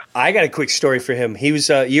 I got a quick story for him. He was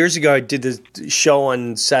years ago. I did the show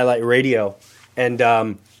on satellite radio, and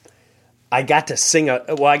I got to sing.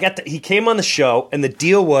 He came on the show, and the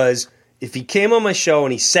deal was if he came on my show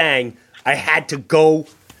and he sang, I had to go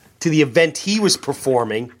to the event he was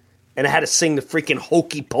performing, and I had to sing the freaking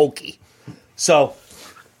Hokey Pokey. So.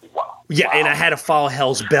 Yeah, and I had to follow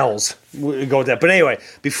Hell's Bells. We'll go with that. But anyway,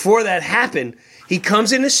 before that happened, he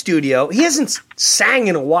comes in the studio. He hasn't sang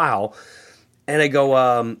in a while. And I go,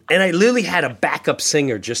 and I literally had a backup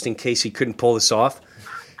singer just in case he couldn't pull this off.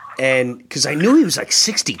 And because I knew he was like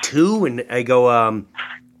 62. And I go,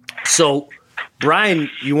 so, Brian,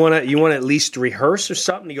 you wanna at least rehearse or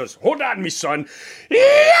something? He goes, hold on, me son.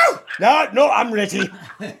 No, I'm ready.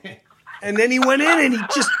 And then he went in and he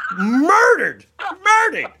just murdered.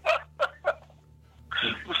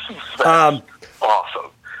 Awesome.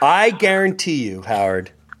 I guarantee you,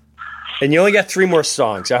 Howard, and you only got 3 more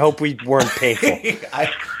songs. I hope we weren't painful. He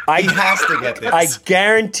has to get this. I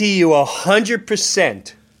guarantee you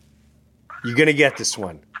 100% you're going to get this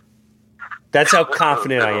one. That's how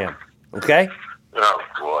confident I am. Okay? Oh,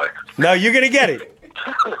 boy. No, you're going to get it.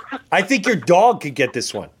 I think your dog could get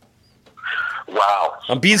this one. Wow.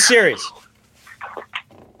 I'm being serious.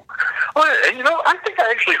 Well, I think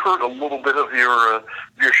I actually heard a little bit of your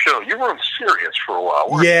show. You were on Sirius for a while,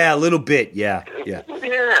 weren't you? Yeah, a little bit. Yeah. Yeah.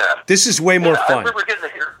 This is way more fun. I remember getting to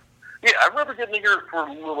hear it for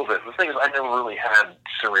a little bit. The thing is, I never really had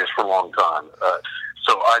Sirius for a long time.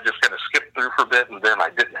 So I just kind of skipped through for a bit, and then I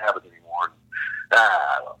didn't have it anymore.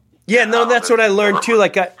 Yeah, no, that's what I learned too.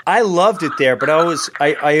 Like I loved it there, but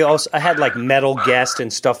I had like metal guests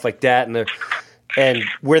and stuff like that, and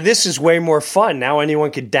where this is way more fun. Now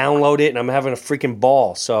anyone could download it, and I'm having a freaking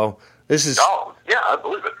ball. So this is. Oh yeah, I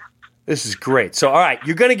believe it. This is great. So all right,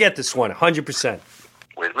 you're gonna get this one, 100%.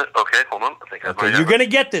 Wait a minute. Okay, hold on. I think I You're gonna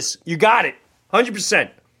get this. You got it, 100%.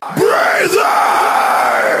 No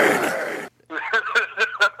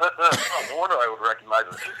wonder I would recognize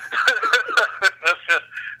it.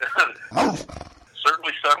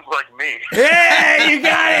 Certainly sounds like me. Hey, you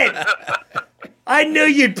got it! I knew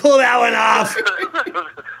you'd pull that one off.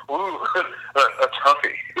 Ooh, a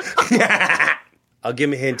toughie. I'll give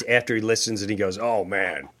him a hint after he listens and he goes, oh,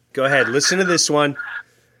 man. Go ahead, listen to this one.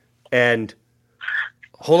 And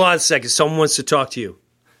hold on a second. Someone wants to talk to you.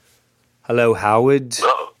 Hello, Howard.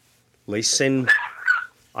 Listen,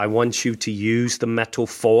 I want you to use the metal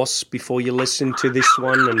force before you listen to this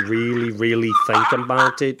one and really, really think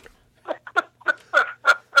about it.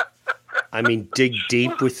 I mean, dig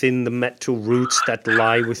deep within the metal roots that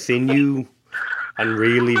lie within you and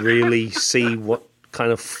really, really see what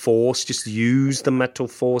kind of force. Just use the metal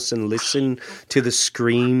force and listen to the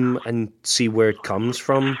scream and see where it comes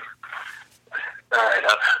from. All right,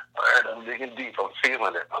 I'm digging deep. I'm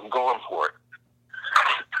feeling it. I'm going for it.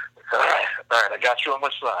 All right, I got you on my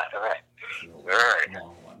side. All right.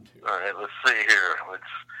 Let's see here.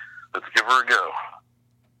 Let's give her a go.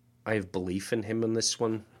 I have belief in him on this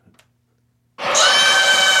one.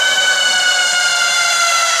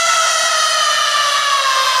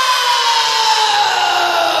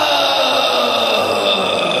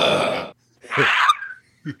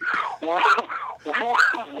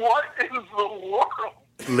 What in the world?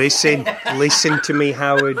 Listen to me,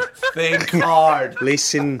 Howard. Think hard.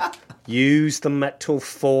 Listen, use the metal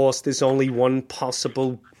force. There's only one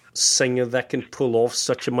possible singer that can pull off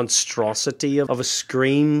such a monstrosity of a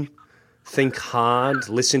scream. Think hard.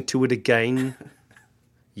 Listen to it again.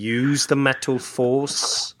 Use the metal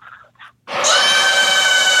force.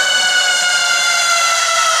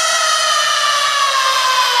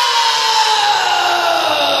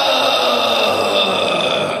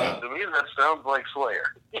 Sounds like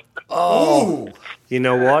Slayer. Oh, you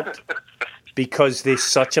know what? Because there's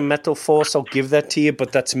such a metal force, I'll give that to you,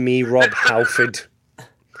 but that's me, Rob Halford.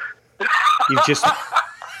 You've just...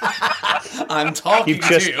 I'm talking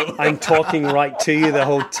to you. I'm talking right to you the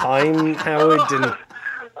whole time, Howard, and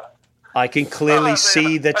I can clearly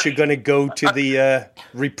see that you're going to go to the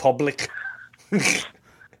Republic.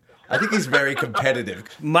 I think he's very competitive.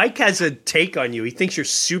 Mike has a take on you. He thinks you're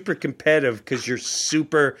super competitive because you're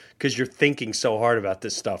thinking so hard about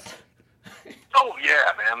this stuff. Oh,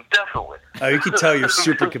 yeah, man, definitely. Oh, you can tell you're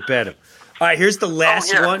super competitive. All right, here's the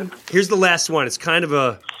last one. Here's the last one. It's kind of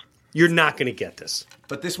a... You're not going to get this.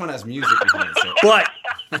 But this one has music behind it. But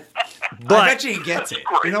I bet you he gets it.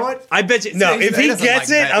 You know what? I bet you... No, if he gets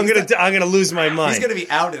it, I'm gonna lose my mind. He's going to be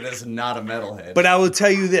outed as not a metalhead. But I will tell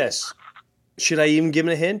you this. Should I even give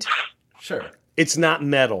him a hint? Sure. It's not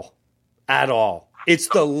metal at all. It's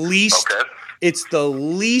the least. Okay. It's the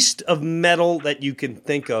least of metal that you can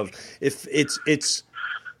think of. If it's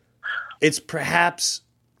perhaps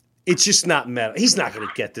it's just not metal. He's not going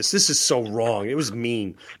to get this. This is so wrong. It was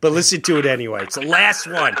mean. But listen to it anyway. It's the last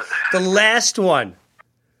one. The last one.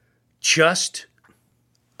 Just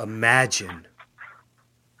imagine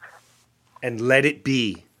and let it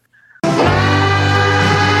be.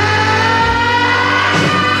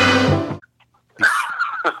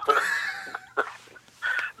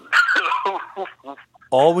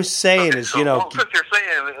 All we're saying is, you know... Well, since you're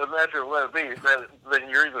saying imagine let it be, then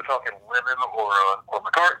you're either talking Lennon or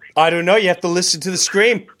McCartney. I don't know. You have to listen to the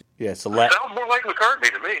scream. Yeah, it's a Sounds more like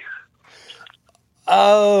McCartney to me.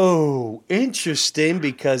 Oh, interesting,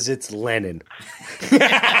 because it's Lennon.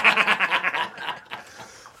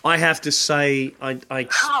 I have to say, Oh,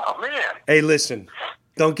 man. Hey, listen,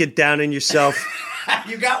 don't get down on yourself.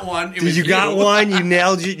 You got one. You got one. You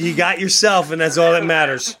nailed it. You got yourself, and that's all that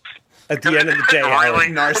matters. At the end of the day, really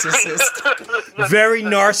narcissist. Very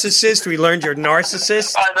narcissist. We learned you're a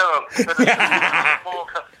narcissist. I know.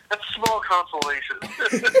 That's small consolation.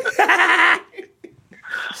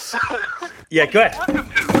 Yeah, go ahead. I can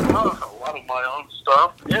do a lot of my own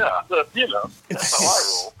stuff. Yeah, you know, that's how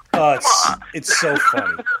I roll. It's so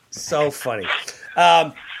funny. So funny.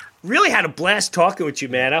 Really had a blast talking with you,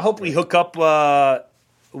 man. I hope we hook up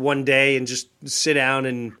one day and just sit down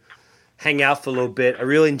and hang out for a little bit. I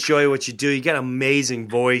really enjoy what you do. You got an amazing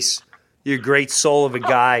voice. You're a great soul of a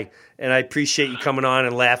guy, and I appreciate you coming on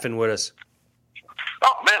and laughing with us.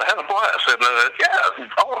 Oh man, I had a blast,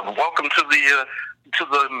 and welcome to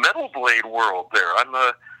the Metal Blade world. There, I'm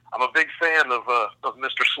a big fan of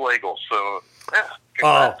Mr. Slagle. So yeah,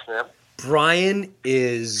 congrats, man. Brian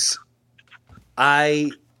is,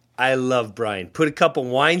 I love Brian. Put a couple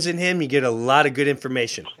wines in him, you get a lot of good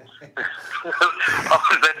information.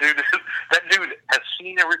 That dude has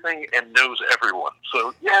seen everything and knows everyone.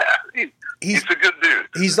 So yeah, he's a good dude.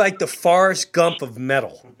 He's like the Forrest Gump of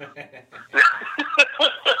metal.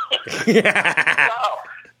 Wow.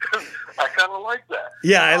 I kind of like that.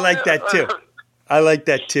 Yeah, I like that too. I like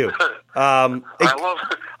that too. I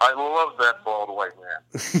love that bald white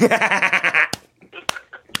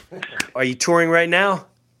man. Are you touring right now?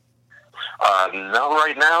 Not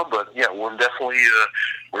right now, but yeah, we're definitely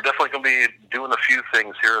going to be doing a few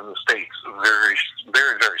things here in the States very,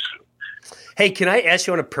 very, very soon. Hey, can I ask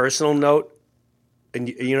you on a personal note? And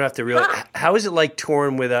you don't have to really. How is it like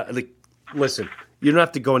touring with listen, you don't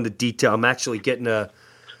have to go into detail. I'm actually getting to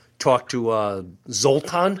talk to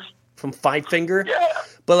Zoltan from Five Finger. Yeah.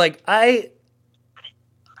 But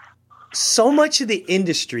so much of the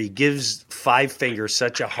industry gives Five Finger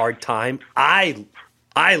such a hard time. I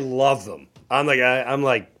love them.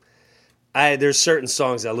 There's certain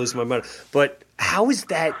songs I lose my mind. But how is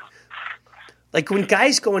that? Like when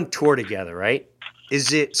guys go on tour together, right?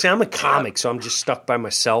 See, I'm a comic, so I'm just stuck by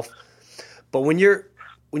myself. But when you're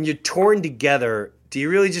touring together, do you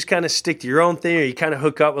really just kind of stick to your own thing, or you kind of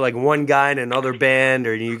hook up with like one guy in another band,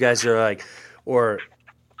 or you guys are like, or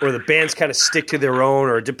the bands kind of stick to their own,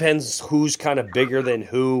 or it depends who's kind of bigger than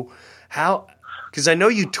who? How? Because I know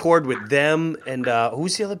you toured with them, and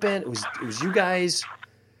who's the other band? It was you guys.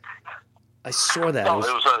 I saw that. No,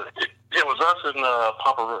 it was us and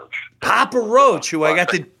Papa Roach. Papa Roach, who I got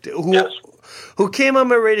to who came on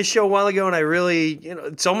my radio show a while ago, and I really,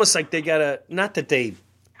 it's almost like they got not that they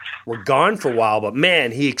were gone for a while, but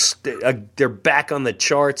man, they're back on the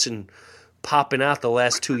charts and popping out the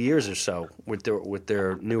last 2 years or so with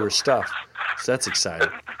their newer stuff. So that's exciting.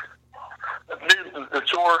 The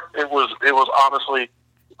tour, it was honestly,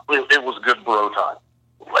 it was good bro time.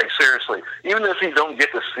 Like seriously, even if you don't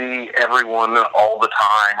get to see everyone all the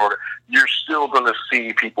time, or you're still going to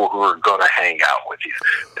see people who are going to hang out with you,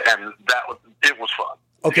 and it was fun.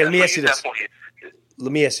 Okay, let me ask you this.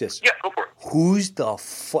 Yeah, go for it. Who's the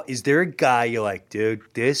is there a guy you're like, dude,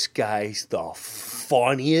 this guy's the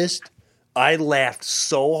funniest? I laughed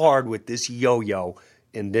so hard with this yo-yo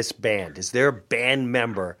in this band. Is there a band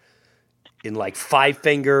member in like Five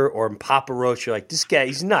Finger or in Papa Roach, you're like, this guy,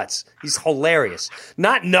 he's nuts. He's hilarious.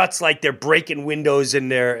 Not nuts like they're breaking windows in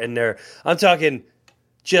their I'm talking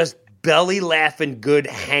just belly laughing, good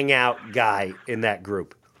hangout guy in that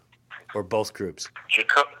group. Or both groups.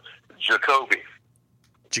 Jacoby.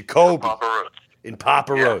 Papa Roach. In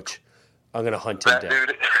Papa Roach. I'm gonna hunt him down.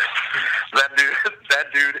 That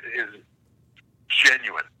dude is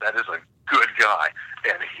genuine. That is a good guy.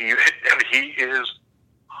 And he is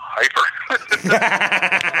hyper.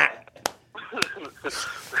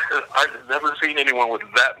 I've never seen anyone with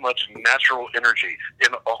that much natural energy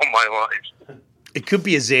in all my life. It could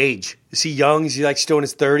be his age. Is he young? Is he like still in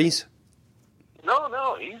his 30s?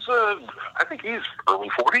 No, he's I think he's early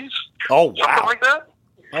 40s. Oh, wow. Something like that.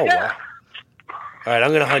 Oh, yeah. wow. All right, I'm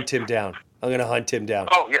going to hunt him down. Oh,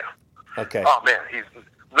 yeah. Okay. Oh, man,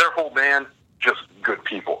 their whole band, just good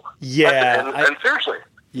people. Yeah. And seriously.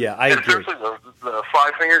 Yeah, I agree. Seriously, the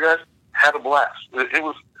Five Finger guys had a blast.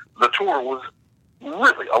 The tour was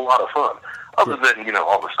really a lot of fun. Other than,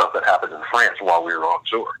 all the stuff that happened in France while we were on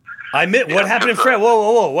tour. What happened in France?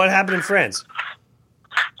 Whoa. What happened in France?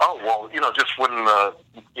 Oh, well, just when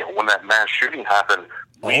that mass shooting happened,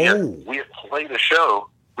 we had played a show.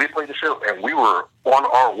 And we were on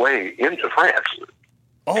our way into France.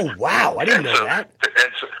 Oh, wow. I didn't know that.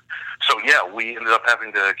 And so, we ended up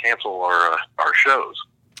having to cancel our shows.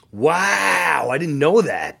 Wow. I didn't know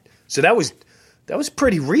that. So that was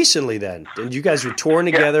pretty recently then. And you guys were touring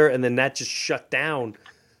together, and then that just shut down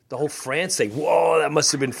the whole France thing. Whoa, that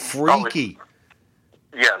must have been freaky.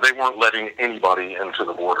 Yeah, they weren't letting anybody into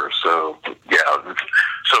the border. So,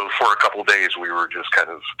 so for a couple of days, we were just kind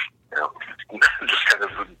of,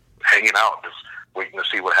 hanging out, just waiting to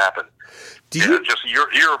see what happened.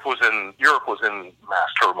 Europe was in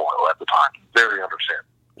mass turmoil at the time. Very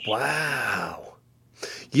understandable. Wow.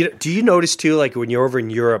 Do you notice too, like when you're over in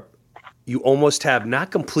Europe, you almost have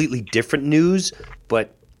not completely different news,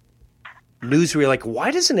 but news where you're like,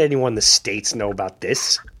 why doesn't anyone in the States know about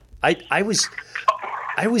this? I was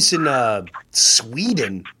in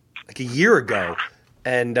Sweden like a year ago,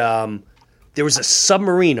 and there was a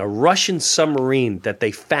Russian submarine that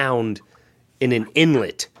they found in an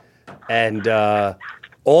inlet, and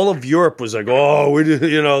all of Europe was like, "Oh,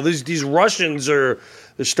 these Russians they're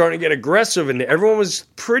starting to get aggressive," and everyone was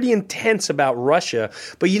pretty intense about Russia.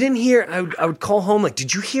 But you didn't hear. I would call home like,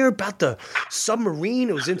 "Did you hear about the submarine?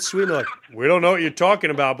 It was in Sweden." Like, we don't know what you're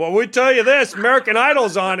talking about, but we tell you this: American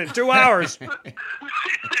Idol's on in 2 hours. Yep.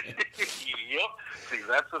 See,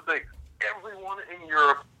 that's the thing. Everyone in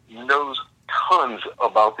Europe knows tons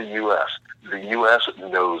about the U.S. The U.S.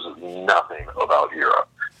 knows nothing about Europe.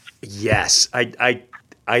 Yes, I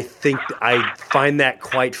I think I find that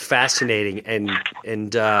quite fascinating, and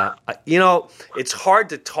you know, it's hard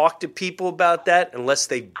to talk to people about that unless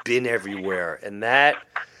they've been everywhere, and that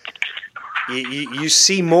you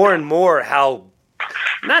see more and more how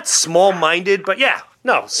not small-minded, but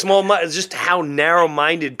just how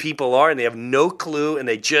narrow-minded people are, and they have no clue, and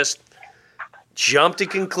they just jump to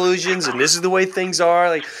conclusions, and this is the way things are.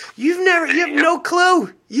 Like you have no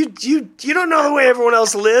clue. You don't know the way everyone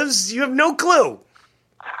else lives. You have no clue.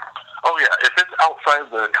 Oh, yeah. If it's outside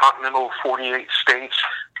the continental 48 states,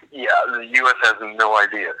 yeah, the U.S. has no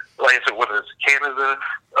idea. Like I said, whether it's Canada,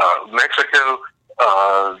 Mexico,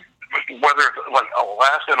 whether it's like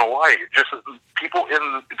Alaska and Hawaii, just people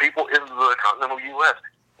in the continental U.S.,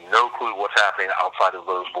 no clue what's happening outside of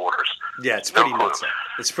those borders. Yeah, it's pretty nuts.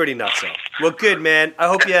 It's pretty nuts. Well, good, man. I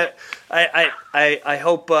hope I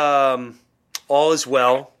hope all is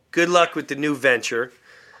well. Good luck with the new venture.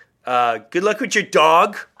 Good luck with your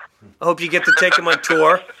dog. I hope you get to take him on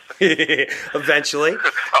tour eventually.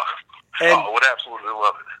 I would absolutely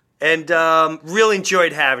love it. And really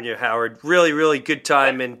enjoyed having you, Howard. Really, really good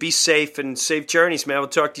time. And be safe and safe journeys, man. We'll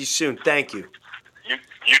talk to you soon. Thank you.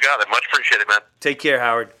 You got it. Much appreciated, man. Take care,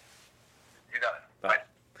 Howard. You got it. Bye.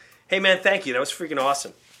 Hey, man, thank you. That was freaking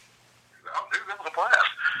awesome. Oh, dude, that was a blast.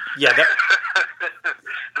 Yeah. And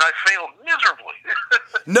I failed miserably.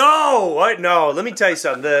 No. Let me tell you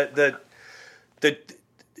something.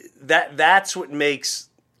 That's what makes.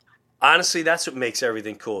 Honestly, that's what makes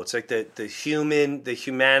everything cool. It's like the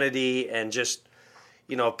humanity, and just,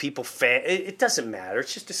 you know, people it doesn't matter.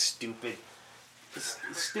 It's just a stupid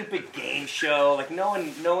game show. Like no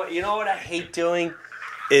one, you know what I hate doing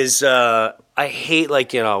is I hate,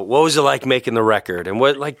 like, you know, what was it like making the record, and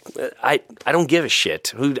what, like, I don't give a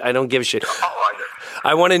shit. I don't give a shit.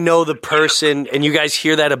 I want to know the person, and you guys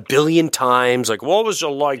hear that a billion times. Like, what was it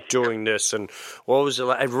like doing this, and what was it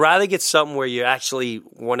like? I'd rather get something where you actually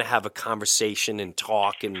want to have a conversation and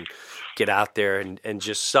talk and get out there, and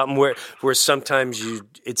just something where sometimes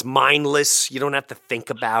it's mindless. You don't have to think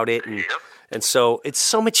about it, and so it's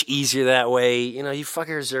so much easier that way. You know, you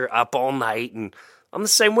fuckers are up all night, and I'm the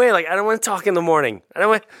same way. Like, I don't want to talk in the morning. I don't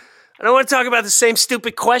want to talk about the same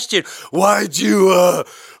stupid question. Why'd you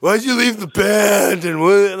leave the band? And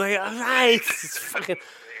what? Like, all right, it's fucking.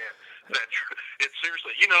 It's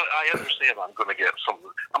seriously, you know, I understand. I'm going to get some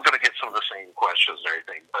of the same questions and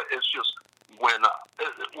everything, but it's just when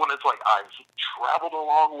it's like I've traveled a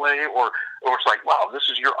long way, or it's like, wow, this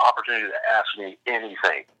is your opportunity to ask me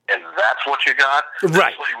anything, and that's what you got.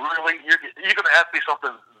 Right? Like, really, you're going to ask me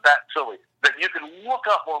something that silly that you can look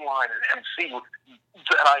up online and see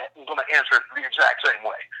that I'm going to answer it the exact same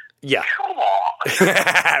way. Yeah. Come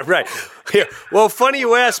on. Right. Here. Well, funny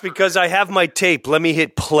you ask, because I have my tape. Let me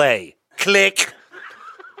hit play. Click.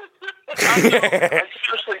 I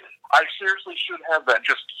seriously should have that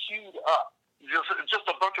just queued up. Just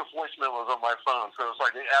a bunch of voicemails on my phone. So it's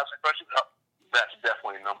like, they ask a question. Oh, that's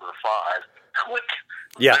definitely number 5. Click.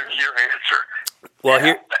 Yeah. There's your answer. Well,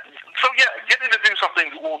 here. So yeah, getting to do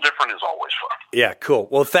something a little different is always fun. Yeah, cool.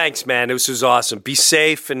 Well, thanks, man. This was awesome. Be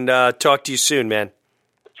safe, and talk to you soon, man.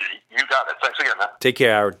 You got it. Thanks again, man. Take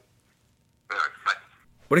care, Howard. Bye.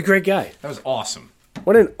 What a great guy. That was awesome.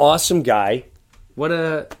 What an awesome guy. He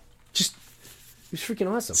was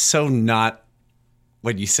freaking awesome. So not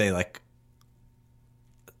what you say, like,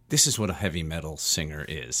 this is what a heavy metal singer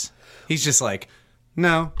is. He's just like,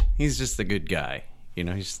 no, he's just a good guy. You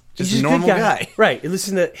know, he's just a normal guy. Right. You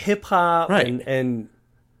listen to hip hop, right. and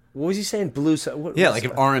what was he saying? Blues. Like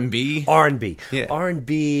an R&B. R&B. Yeah.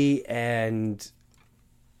 R&B, and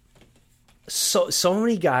so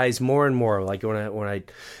many guys, more and more, like when I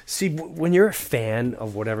see, when you're a fan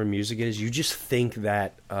of whatever music it is, you just think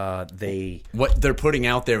that what they're putting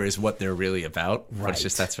out there is what they're really about. Right. But it's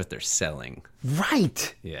just that's what they're selling.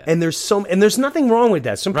 Right. Yeah. And there's nothing wrong with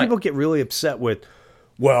that. Some people get really upset with,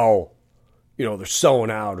 well, you know, they're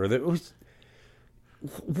selling out, or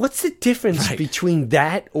what's the difference between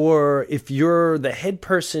that, or if you're the head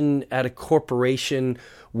person at a corporation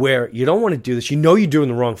where you don't want to do this, you know you're doing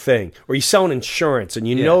the wrong thing, or you're selling insurance and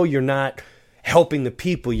you know you're not helping the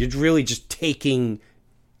people, you're really just taking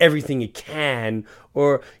everything you can,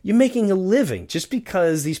 or you're making a living. Just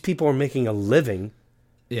because these people are making a living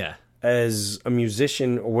as a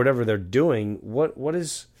musician or whatever they're doing, what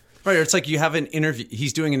is... Right, or it's like you have an interview,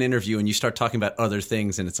 he's doing an interview and you start talking about other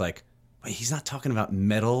things, and it's like, wait, he's not talking about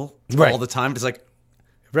metal all the time. It's like,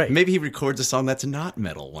 maybe he records a song that's not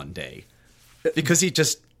metal one day. Because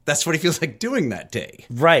that's what he feels like doing that day.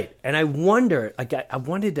 Right. And I wonder, I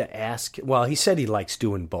wanted to ask, well, he said he likes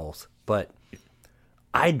doing both, but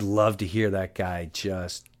I'd love to hear that guy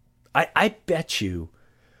just, I bet you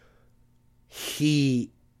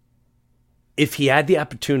if he had the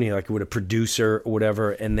opportunity, like with a producer or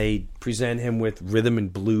whatever, and they present him with rhythm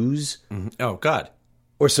and blues, oh God,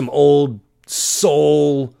 or some old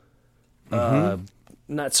soul,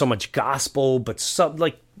 not so much gospel, but some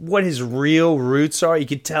like what his real roots are. You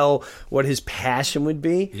could tell what his passion would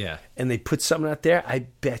be. Yeah. And they put something out there. I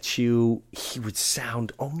bet you he would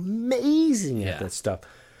sound amazing at that stuff.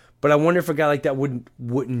 But I wonder if a guy like that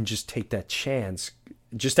wouldn't just take that chance,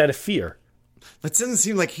 just out of fear. But it doesn't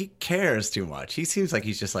seem like he cares too much. He seems like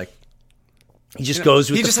he's just like he just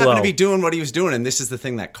goes with the flow. He just happened to be doing what he was doing, and this is the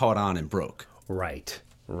thing that caught on and broke. Right.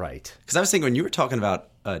 Because I was thinking when you were talking about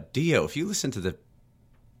Dio, if you listen to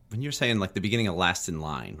when you're saying like the beginning of Last in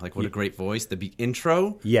Line, like what a great voice, the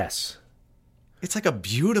intro. Yes. It's like a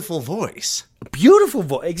beautiful voice. Beautiful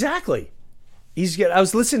voice, exactly. I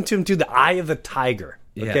was listening to him do the Eye of the Tiger.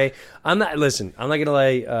 Okay, Yeah. I'm not gonna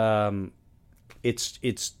lie.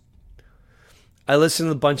 It's. I listen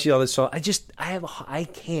to a bunch of other songs. I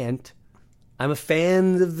can't. I'm a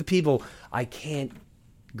fan of the people. I can't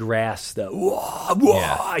grasp the.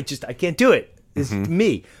 I can't do it. It's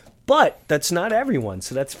me. But that's not everyone,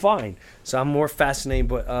 so that's fine. So I'm more fascinated.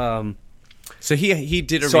 But so he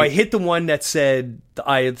did. I hit the one that said the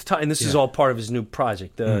Eye of the Tiger, and this is all part of his new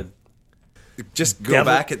project. Just go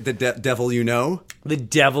back at the Devil You Know. The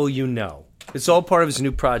Devil You Know. It's all part of his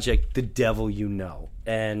new project, The Devil You Know.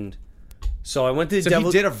 And so I went to the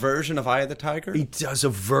Devil. He did a version of Eye of the Tiger? He does a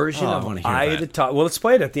version I of wanna hear Eye that. of the Tiger. Well, let's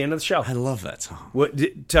play it at the end of the show. I love that song.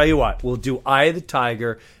 Tell you what, we'll do Eye of the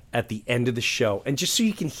Tiger at the end of the show. And just so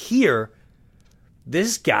you can hear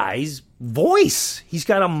this guy's voice. He's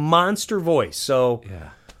got a monster voice. So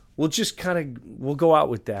we'll just we'll go out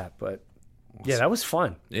with that. But yeah, that was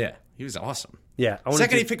fun. Yeah, he was awesome. Yeah. The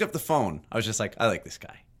second he picked up the phone, I was just like, I like this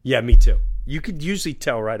guy. Yeah, me too. You could usually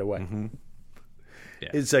tell right away. Yeah.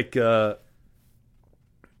 It's like, you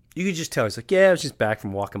could just tell. He's like, yeah, I was just back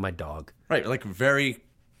from walking my dog. Right, like very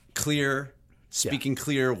clear, speaking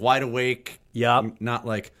clear, wide awake. Yep. Not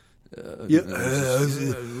like,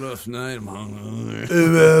 rough night, I'm hungover.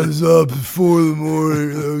 I was up at 4 a.m.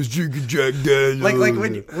 I was drinking Jack Daniels. Like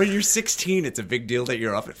when you're 16, it's a big deal that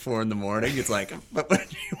you're up at 4 a.m. It's like, but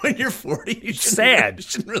when you're 40, you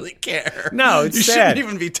shouldn't really care. No, it's you sad. shouldn't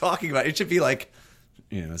even be talking about it. It should be like,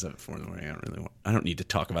 I was up at 4 a.m. I don't need to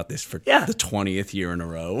talk about this for the 20th year in a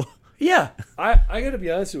row. Yeah, I got to be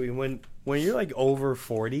honest with you. When you're like over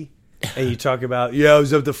 40 and you talk about, I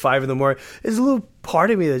was up to 5 a.m, there's a little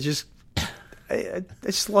part of me that just, I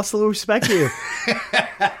just lost a little respect for you.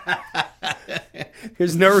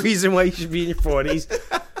 There's no reason why you should be in your 40s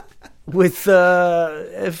with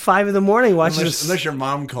at 5 a.m. watching unless your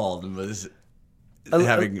mom called and was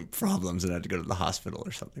having problems and had to go to the hospital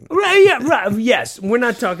or something. Right? Yeah. Right. Yes. We're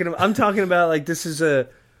not talking about. I'm talking about like this is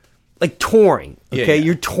like touring. Okay,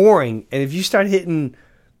 you're touring, and if you start hitting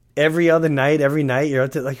every night, you're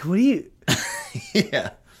out there like, what do you?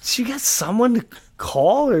 Yeah. So you got someone to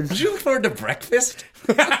call, or did you look forward to breakfast?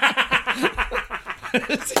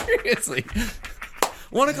 Seriously.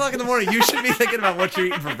 1 o'clock in the morning, you should be thinking about what you're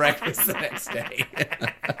eating for breakfast the next day.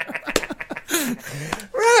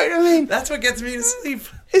 Right, I mean, that's what gets me to sleep.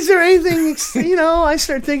 Is there anything, I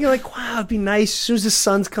start thinking like, wow, it'd be nice as soon as the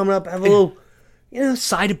sun's coming up, have a little,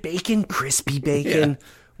 side of bacon, crispy bacon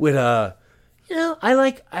with a, I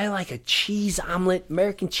like a cheese omelet,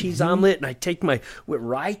 American cheese omelet, and I take with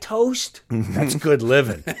rye toast. That's good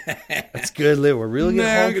living. That's good living. We're really good.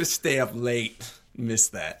 I'm going to stay up late. Miss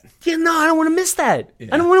that. Yeah, no, I don't want to miss that. Yeah.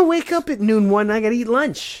 I don't want to wake up at noon one and I got to eat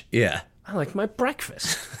lunch. Yeah. I like my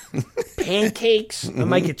breakfast. Pancakes. I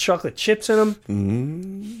might get chocolate chips in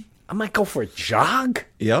them. I might go for a jog.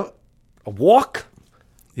 Yep. A walk.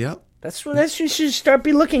 Yep. That's what you should start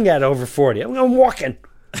be looking at over 40. I'm walking.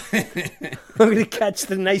 I'm going to catch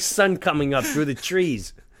the nice sun coming up through the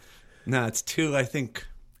trees. No, it's 2, I think.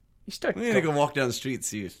 You start. We're going to go walk down the street and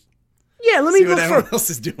see let me see go what everyone for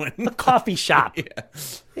else is doing. A coffee shop.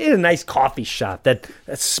 Yeah. A nice coffee shop. That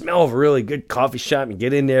smell of a really good coffee shop, and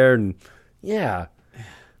get in there and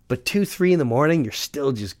But 2, 3 in the morning, you're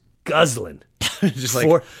still just guzzling. Just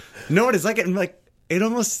like no, it's like it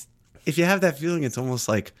almost. If you have that feeling, it's almost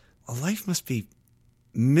like life must be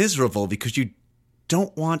miserable because you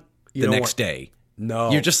don't want the next day.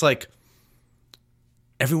 No, you're just like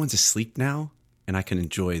everyone's asleep now, and I can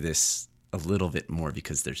enjoy this a little bit more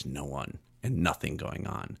because there's no one and nothing going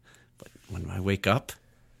on. But when I wake up,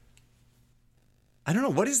 I don't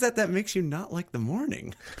know. What is that makes you not like the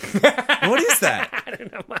morning? What is that? I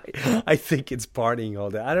don't know. I think it's partying all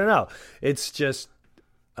day. I don't know. It's just,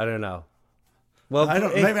 I don't know. Well, I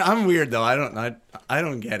don't. Maybe I'm weird though. I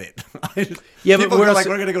don't get it. Yeah, people but go like,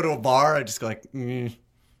 we're gonna go to a bar. I just go like,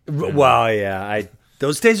 Well, yeah.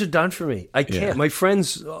 Those days are done for me. I can't. Yeah. My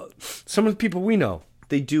friends, some of the people we know,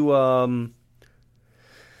 they do. What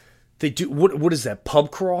is that?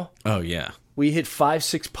 Pub crawl. Oh yeah. We hit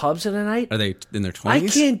 5-6 pubs in a night. Are they in their 20s? I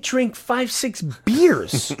can't drink 5-6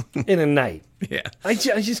 beers in a night. Yeah. I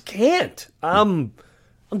just can't. I'm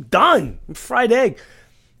done. I'm fried egg.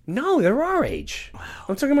 No, they're our age. Wow.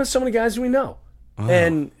 I'm talking about some of the guys we know. Wow.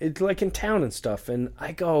 And it's like in town and stuff. And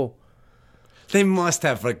I go... They must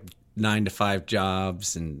have like 9-to-5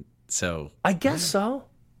 jobs, and so... I guess so.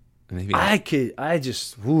 Maybe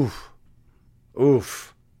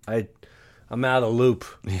Oof. I'm out of the loop.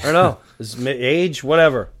 I don't know. It's age,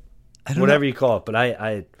 whatever. Whatever you call it. But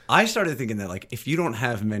I started thinking that, like, if you don't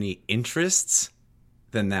have many interests,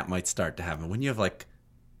 then that might start to happen. When you have, like...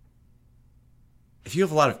 If you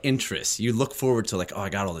have a lot of interests, you look forward to, like, oh, I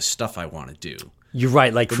got all this stuff I want to do. You're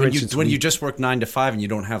right. Like, for when instance... when you just work 9 to 5 and you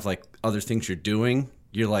don't have, like, other things you're doing,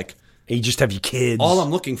 you're like... And you just have your kids. All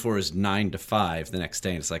I'm looking for is 9 to 5 the next day.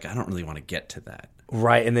 And it's like, I don't really want to get to that.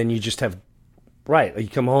 Right. And then you just have... Right. Like you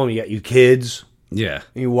come home, you got your kids. Yeah.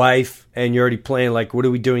 And your wife. And you're already planning, like, what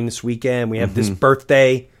are we doing this weekend? We have this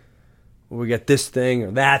birthday. We got this thing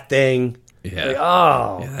or that thing. Yeah. Like,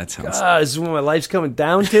 oh. Yeah, that sounds... God, this is what my life's coming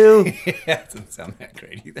down to? Yeah, that doesn't sound that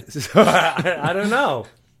great either. I don't know.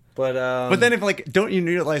 But then if, like, don't you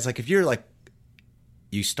realize, like, if you're, like,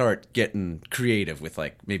 you start getting creative with,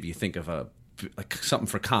 like, maybe you think of like something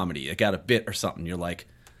for comedy. I got a bit or something. You're like,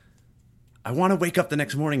 I want to wake up the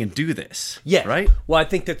next morning and do this. Yeah. Right? Well, I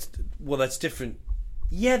think that's different.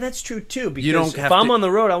 Yeah, that's true too. Because you don't have if I'm on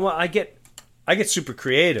the road, I get super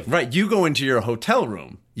creative. Right. You go into your hotel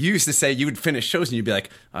room. You used to say you would finish shows and you'd be like,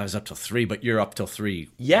 I was up till 3, but you're up till 3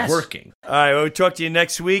 working. All right, we'll talk to you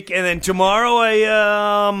next week. And then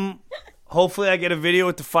tomorrow, hopefully I get a video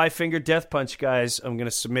with the 5-finger death punch, guys. I'm going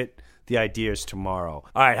to submit the ideas tomorrow.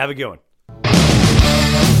 All right, have a good one.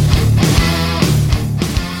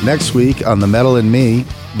 Next week on The Metal in Me,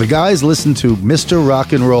 the guys listen to Mr.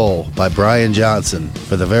 Rock and Roll by Brian Johnson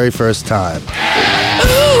for the very first time.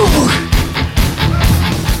 Ooh!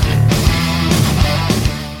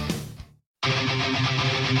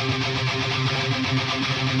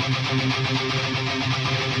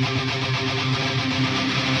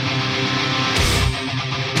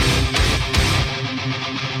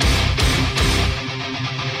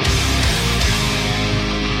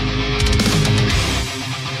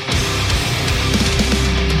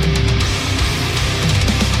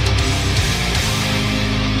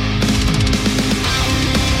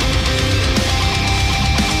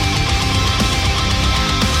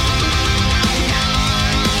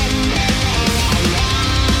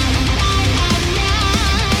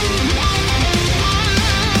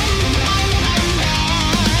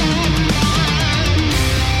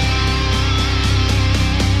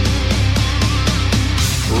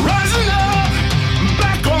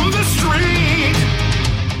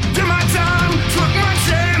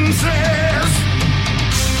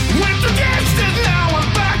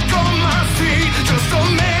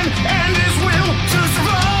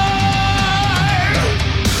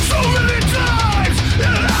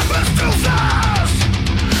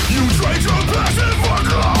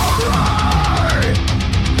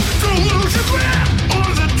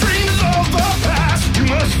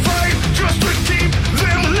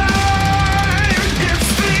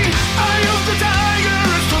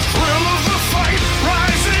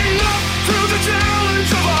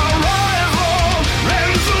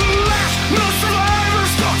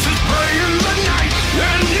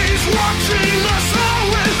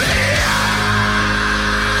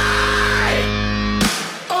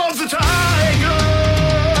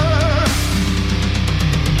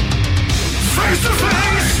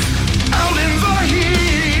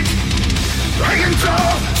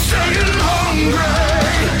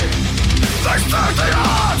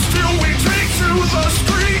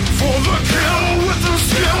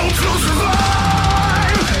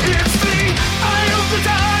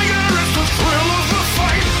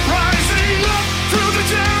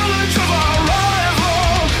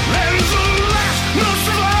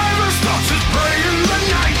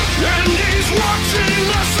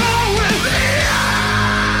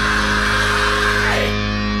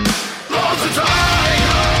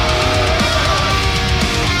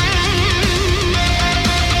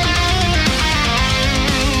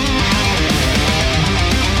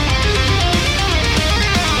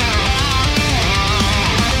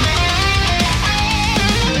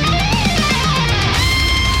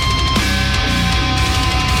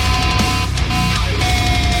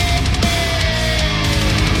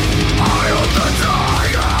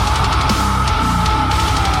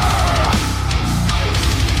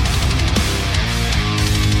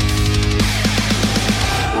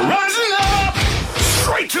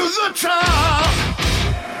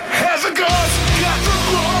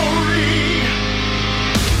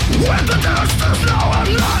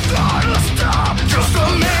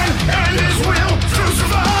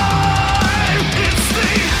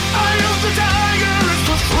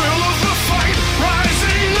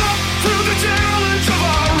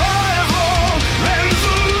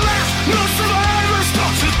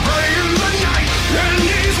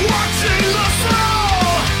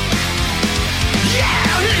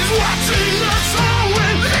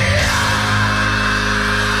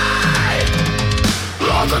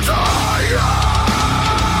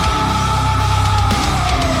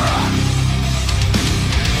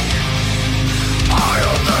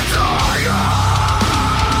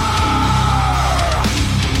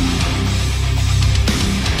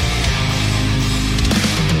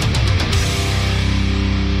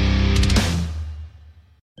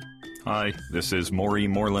 Hi, this is Maury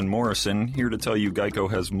Moreland Morrison, here to tell you Geico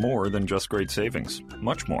has more than just great savings.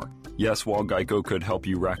 Much more. Yes, while Geico could help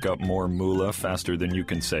you rack up more moolah faster than you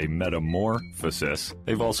can say metamorphosis,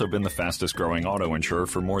 they've also been the fastest growing auto insurer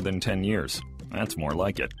for more than 10 years. That's more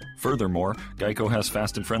like it. Furthermore, Geico has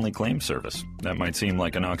fast and friendly claim service. That might seem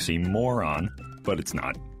like an oxymoron, but it's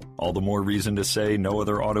not. All the more reason to say no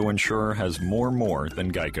other auto insurer has more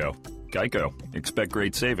than Geico. Geico. Expect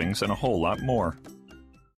great savings and a whole lot more.